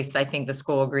this case, I think the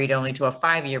school agreed only to a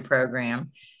 5-year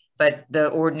program, but the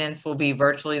ordinance will be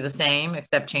virtually the same,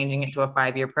 except changing it to a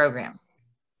 5-year program.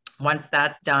 Once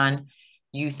that's done,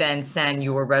 you then send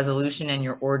your resolution and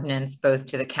your ordinance both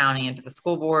to the county and to the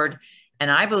school board.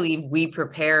 And I believe we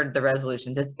prepared the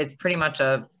resolutions. It's pretty much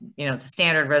a, the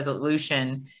standard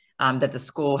resolution that the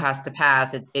school has to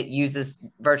pass. It uses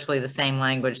virtually the same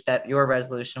language that your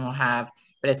resolution will have,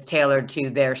 but it's tailored to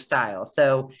their style.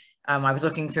 So I was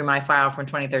looking through my file from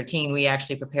 2013. We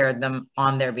actually prepared them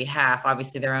on their behalf.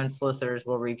 Obviously, their own solicitors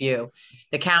will review.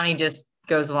 The county just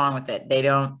goes along with it. They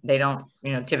don't,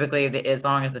 typically, as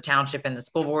long as the township and the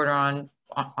school board are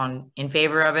in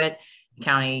favor of it, the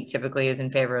county typically is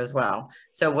in favor as well.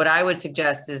 So what I would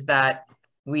suggest is that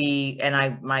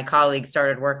my colleagues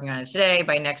started working on it today.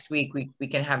 By next week, we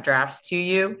can have drafts to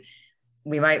you.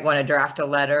 We might want to draft a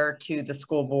letter to the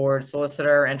school board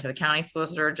solicitor and to the county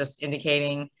solicitor, just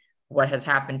indicating what has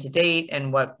happened to date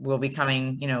and what will be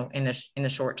coming, in the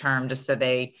short term, just so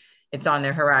it's on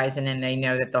their horizon and they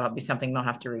know that there'll be something they'll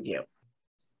have to review.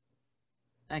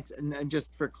 Thanks. And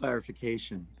just for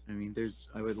clarification,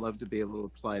 I would love to be able to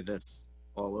apply this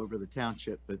all over the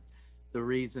township, but the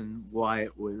reason why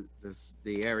it was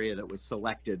the area that was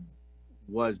selected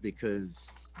was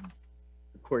because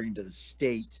according to the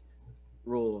state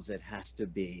rules, it has to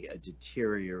be a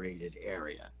deteriorated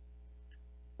area.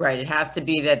 Right. It has to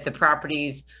be that the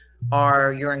properties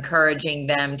you're encouraging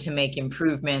them to make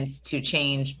improvements to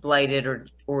change blighted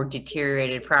or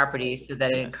deteriorated properties, so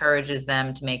that it encourages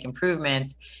them to make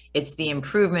improvements. It's the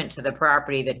improvement to the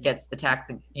property that gets the tax,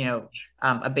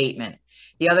 abatement.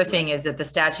 The other thing is that the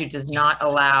statute does not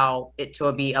allow it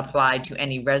to be applied to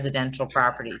any residential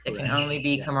properties. It can only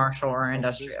be commercial or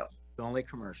industrial. It's only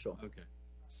commercial. Okay.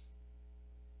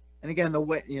 And again, the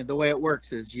way it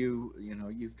works is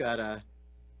you've got a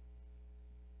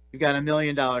 $1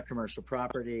 million commercial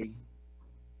property.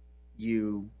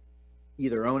 You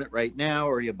either own it right now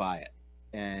or you buy it,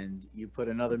 and you put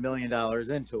another $1 million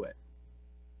into it.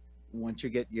 Once you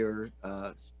get your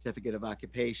certificate of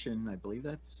occupation, I believe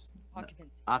that's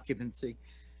occupancy.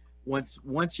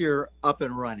 Once you're up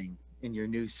and running in your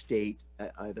new state,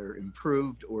 either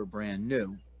improved or brand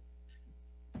new,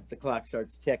 the clock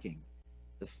starts ticking.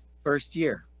 The first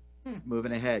year,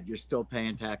 moving ahead, you're still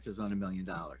paying taxes on $1 million.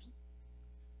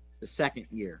 The second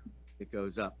year, it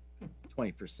goes up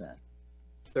 20%.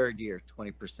 Third year,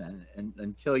 20%, and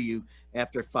until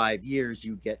after 5 years,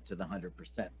 you get to the 100%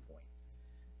 point.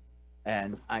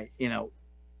 And I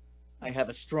have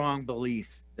a strong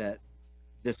belief that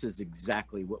this is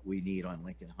exactly what we need on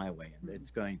Lincoln Highway, and it's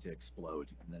going to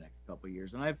explode in the next couple of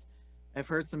years. And I've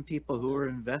heard some people who are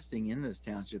investing in this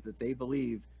township that they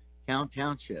believe Count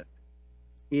Township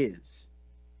is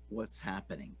what's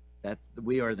happening.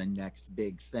 We are the next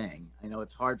big thing. I know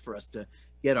it's hard for us to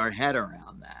get our head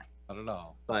around that. Not at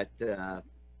all. But it's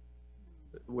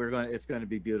going to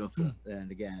be beautiful.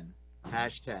 And again,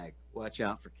 hashtag watch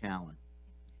out for Callan.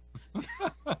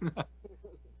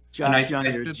 Josh Young,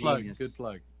 you're a genius. Good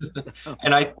plug.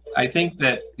 And I think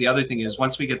that the other thing is,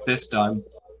 once we get this done,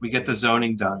 we get the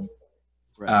zoning done.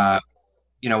 Right.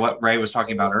 What Ray was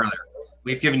talking about earlier.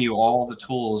 We've given you all the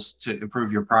tools to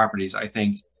improve your properties. I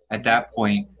think at that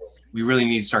point, we really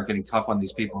need to start getting tough on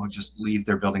these people who just leave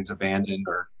their buildings abandoned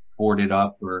or boarded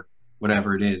up or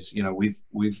whatever it is.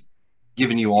 We've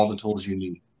given you all the tools you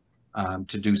need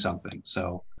to do something.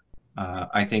 So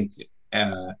I think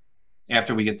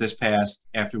after we get this passed,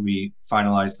 after we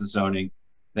finalize the zoning,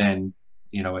 then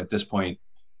at this point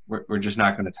we're just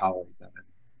not going to tolerate that.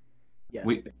 Yes.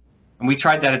 We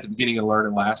tried that at the beginning of LERTA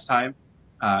last time,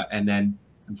 and then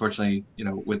unfortunately,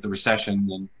 with the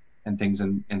recession and things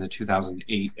in the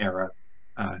 2008 era,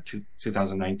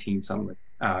 2019 summit,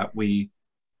 we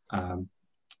kind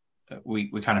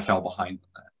of fell behind on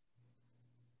that.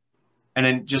 And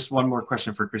then just one more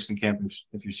question for Kristen Camp,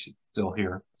 if you're still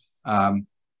here. How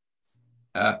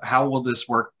will this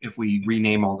work if we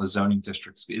rename all the zoning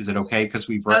districts? Is it okay? Because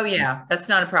we've Oh yeah, that's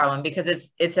not a problem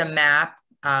because it's a map,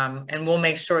 and we'll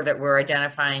make sure that we're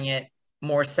identifying it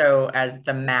more so as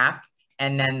the map,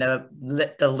 and then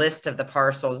the list of the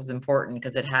parcels is important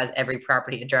because it has every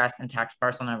property address and tax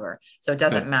parcel number. So it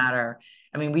doesn't matter.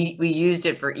 I mean, we used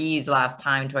it for ease last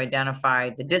time to identify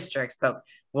the districts, but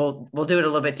we'll do it a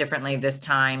little bit differently this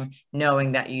time,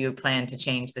 knowing that you plan to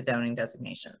change the zoning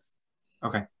designations.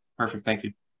 Okay, perfect. Thank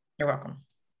you. You're welcome.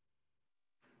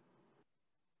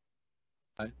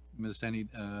 Ms. Denny,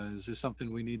 is this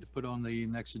something we need to put on the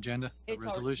next agenda? It's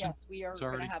resolution? Yes, we are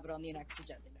going to have it on the next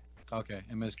agenda next. Okay,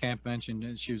 and Ms. Camp mentioned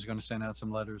that she was going to send out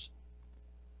some letters.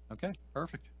 Okay,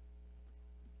 perfect.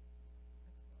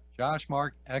 Josh,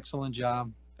 Mark, excellent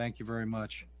job. Thank you very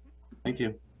much. Thank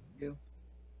you.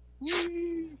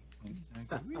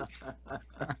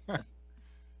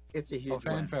 It's a huge one.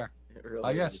 fanfare. It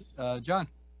really yes, John,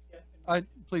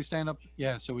 please stand up.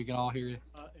 Yeah, so we can all hear you.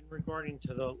 In regarding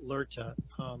to the LRTA,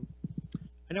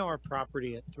 I know our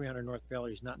property at 300 North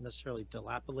Bailey is not necessarily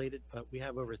dilapidated, but we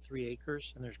have over 3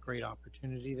 acres and there's great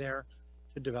opportunity there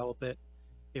to develop it.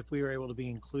 If we were able to be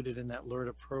included in that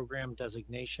LRTA program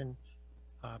designation,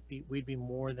 we'd be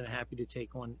more than happy to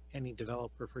take on any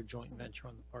developer for joint venture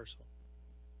on the parcel.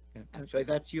 Actually,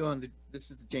 that's you on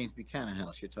this is the James Buchanan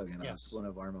house you're talking about. Yes. It's one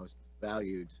of our most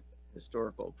valued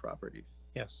historical properties.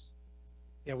 Yes.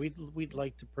 Yeah, we'd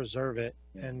like to preserve it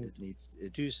and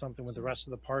do something with the rest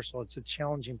of the parcel. It's a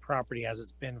challenging property as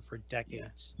it's been for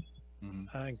decades.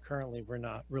 And currently we're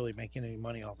not really making any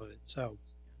money off of it. So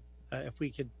if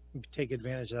we could take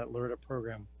advantage of that LRTA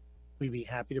program, we'd be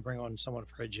happy to bring on someone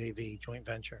for a JV joint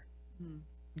venture.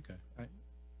 Okay.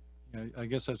 I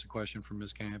guess that's a question for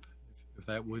Ms. Camp, if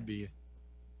that would be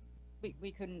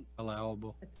We couldn't.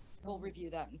 allowable. We'll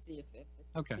review that and see if it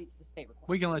meets the state requirements.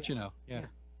 We can let you know. Yeah.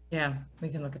 Yeah, we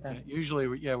can look at that. Usually,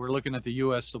 we're looking at the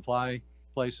U.S. supply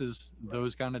places,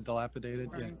 those kind of dilapidated.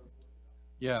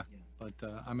 Yeah. But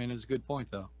I mean, it's a good point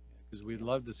though, because we'd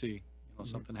love to see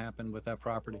something happen with that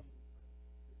property.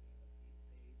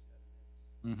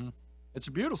 It's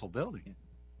a beautiful building.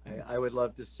 I would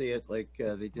love to see it like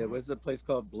they did. What's the place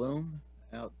called? Bloom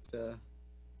out.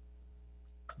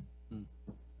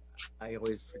 I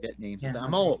always forget names. Yeah.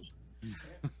 I'm old,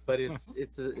 but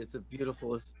it's a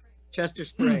beautiful Chester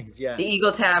Springs. Yeah. The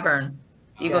Eagle Tavern.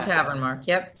 Eagle Tavern, Mark.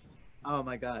 Yep. Oh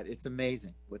my God, it's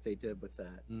amazing what they did with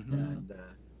that. And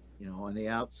on the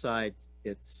outside,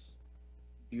 it's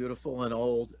beautiful and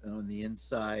old, and on the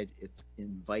inside, it's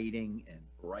inviting and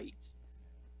bright.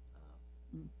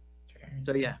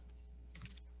 So yeah,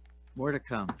 more to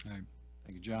come. All right.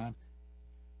 Thank you, John.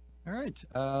 All right,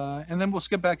 and then we'll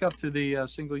skip back up to the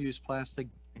single-use plastic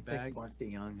bag. Mark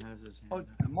DeYoung has his hand Oh,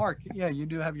 up. Mark, yeah, you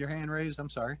do have your hand raised. I'm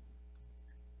sorry.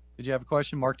 Did you have a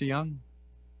question, Mark DeYoung?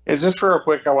 Yeah, just real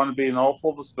quick, I want to be in all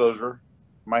full disclosure.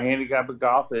 My handicap at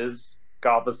golf is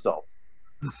golf itself.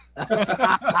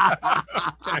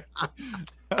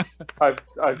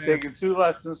 I've taken 2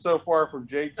 lessons so far from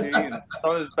JT and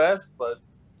done his best, but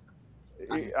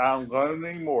I'm going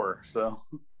to need more. So,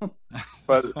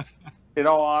 but in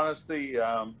all honesty,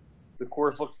 the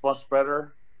course looks much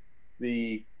better.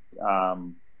 The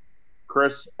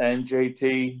Chris and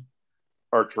JT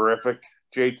are terrific.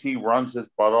 JT runs his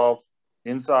butt off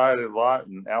inside a lot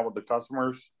and out with the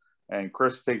customers, and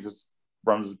Chris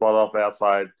runs his butt off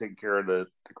outside, taking care of the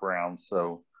ground.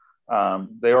 So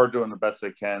they are doing the best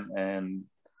they can, and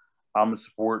I'm in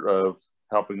support of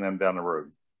helping them down the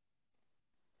road.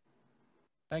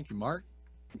 Thank you, Mark.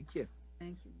 Thank you.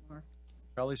 Thank you, Mark.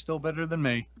 Probably still better than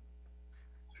me.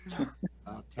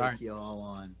 I'll take right. you all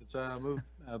on. Let's move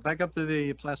back up to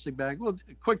the plastic bag. Well,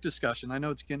 quick discussion. I know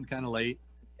it's getting kind of late.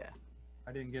 Yeah.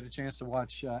 I didn't get a chance to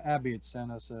watch. Abby had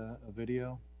sent us a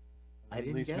video. I didn't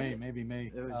At least get me, it. maybe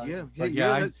me. It was you. But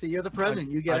You're the president.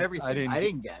 You get everything. I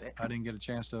didn't get it. I didn't get a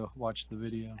chance to watch the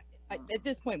video. At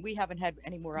this point, we haven't had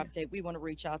any more update. We want to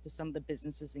reach out to some of the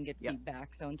businesses and get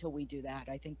feedback. So until we do that,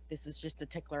 I think this is just a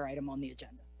tickler item on the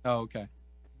agenda. Oh, okay.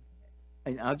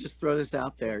 And I'll just throw this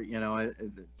out there.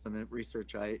 Some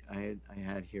research I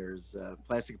had here is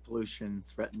plastic pollution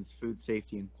threatens food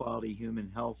safety and quality, human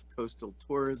health, coastal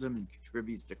tourism, and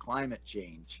contributes to climate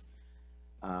change.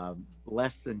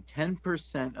 Less than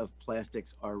 10% of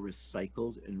plastics are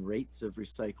recycled, and rates of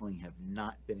recycling have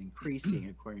not been increasing,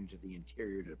 according to the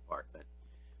Interior Department.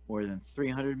 More than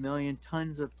 300 million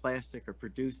tons of plastic are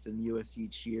produced in the U.S.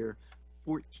 each year.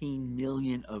 14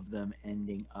 million of them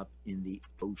ending up in the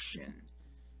ocean.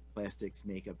 Plastics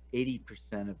make up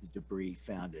 80% of the debris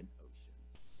found in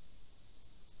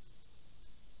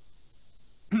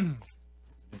oceans.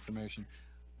 Information.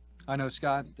 I know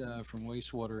Scott from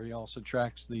wastewater, he also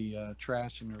tracks the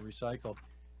trash and the recycled.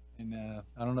 And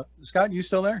I don't know, Scott, you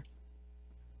still there?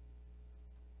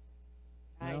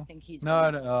 I No? think he's.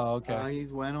 No, gone. oh, okay.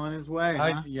 He's went on his way,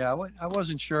 huh? Yeah, I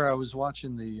wasn't sure. I was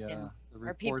watching the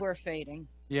Our people report. are fading.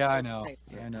 Yeah, I Sorry to know. say.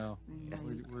 I know.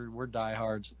 Mhm. We're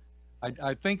diehards.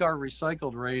 I think our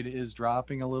recycled rate is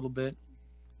dropping a little bit.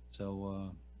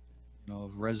 So, you know,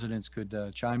 if residents could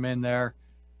chime in there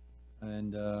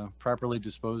and properly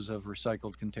dispose of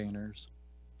recycled containers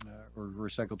or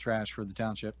recycled trash for the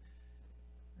township.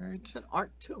 All right. It's an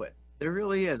art to it. There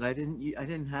really is. I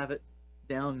didn't have it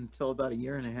down until about a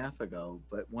year and a half ago,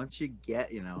 but once you get,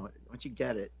 once you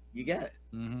get it, you get it.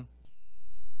 Mm-hmm.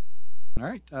 All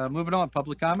right, moving on,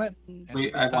 public comment.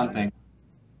 Wait, I have one thing.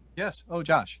 Yes. Oh,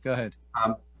 Josh, go ahead.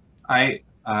 I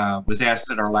was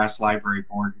asked at our last library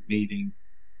board meeting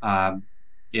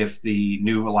if the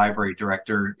new library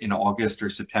director in August or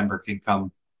September can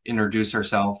come introduce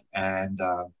herself and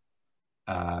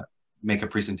make a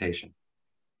presentation.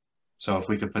 So if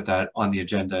we could put that on the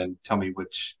agenda and tell me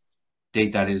which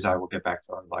date that is, I will get back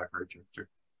to our library director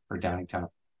for Downingtown.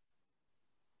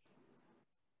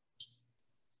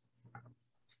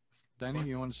 Danny,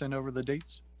 you want to send over the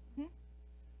dates? Mhm.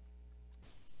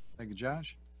 Thank you,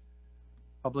 Josh.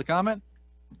 Public comment?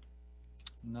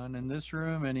 None in this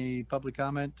room. Any public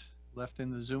comment left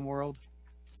in the Zoom world?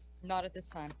 Not at this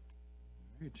time.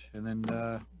 Great. And then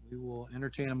we will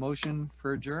entertain a motion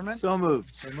for adjournment. So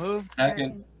moved. So moved.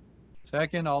 Second.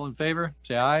 Second, all in favor,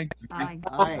 say aye. Aye.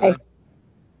 Aye.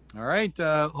 All right,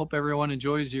 hope everyone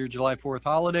enjoys your July 4th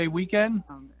holiday weekend.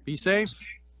 Be safe.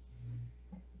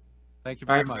 Thank you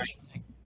very much.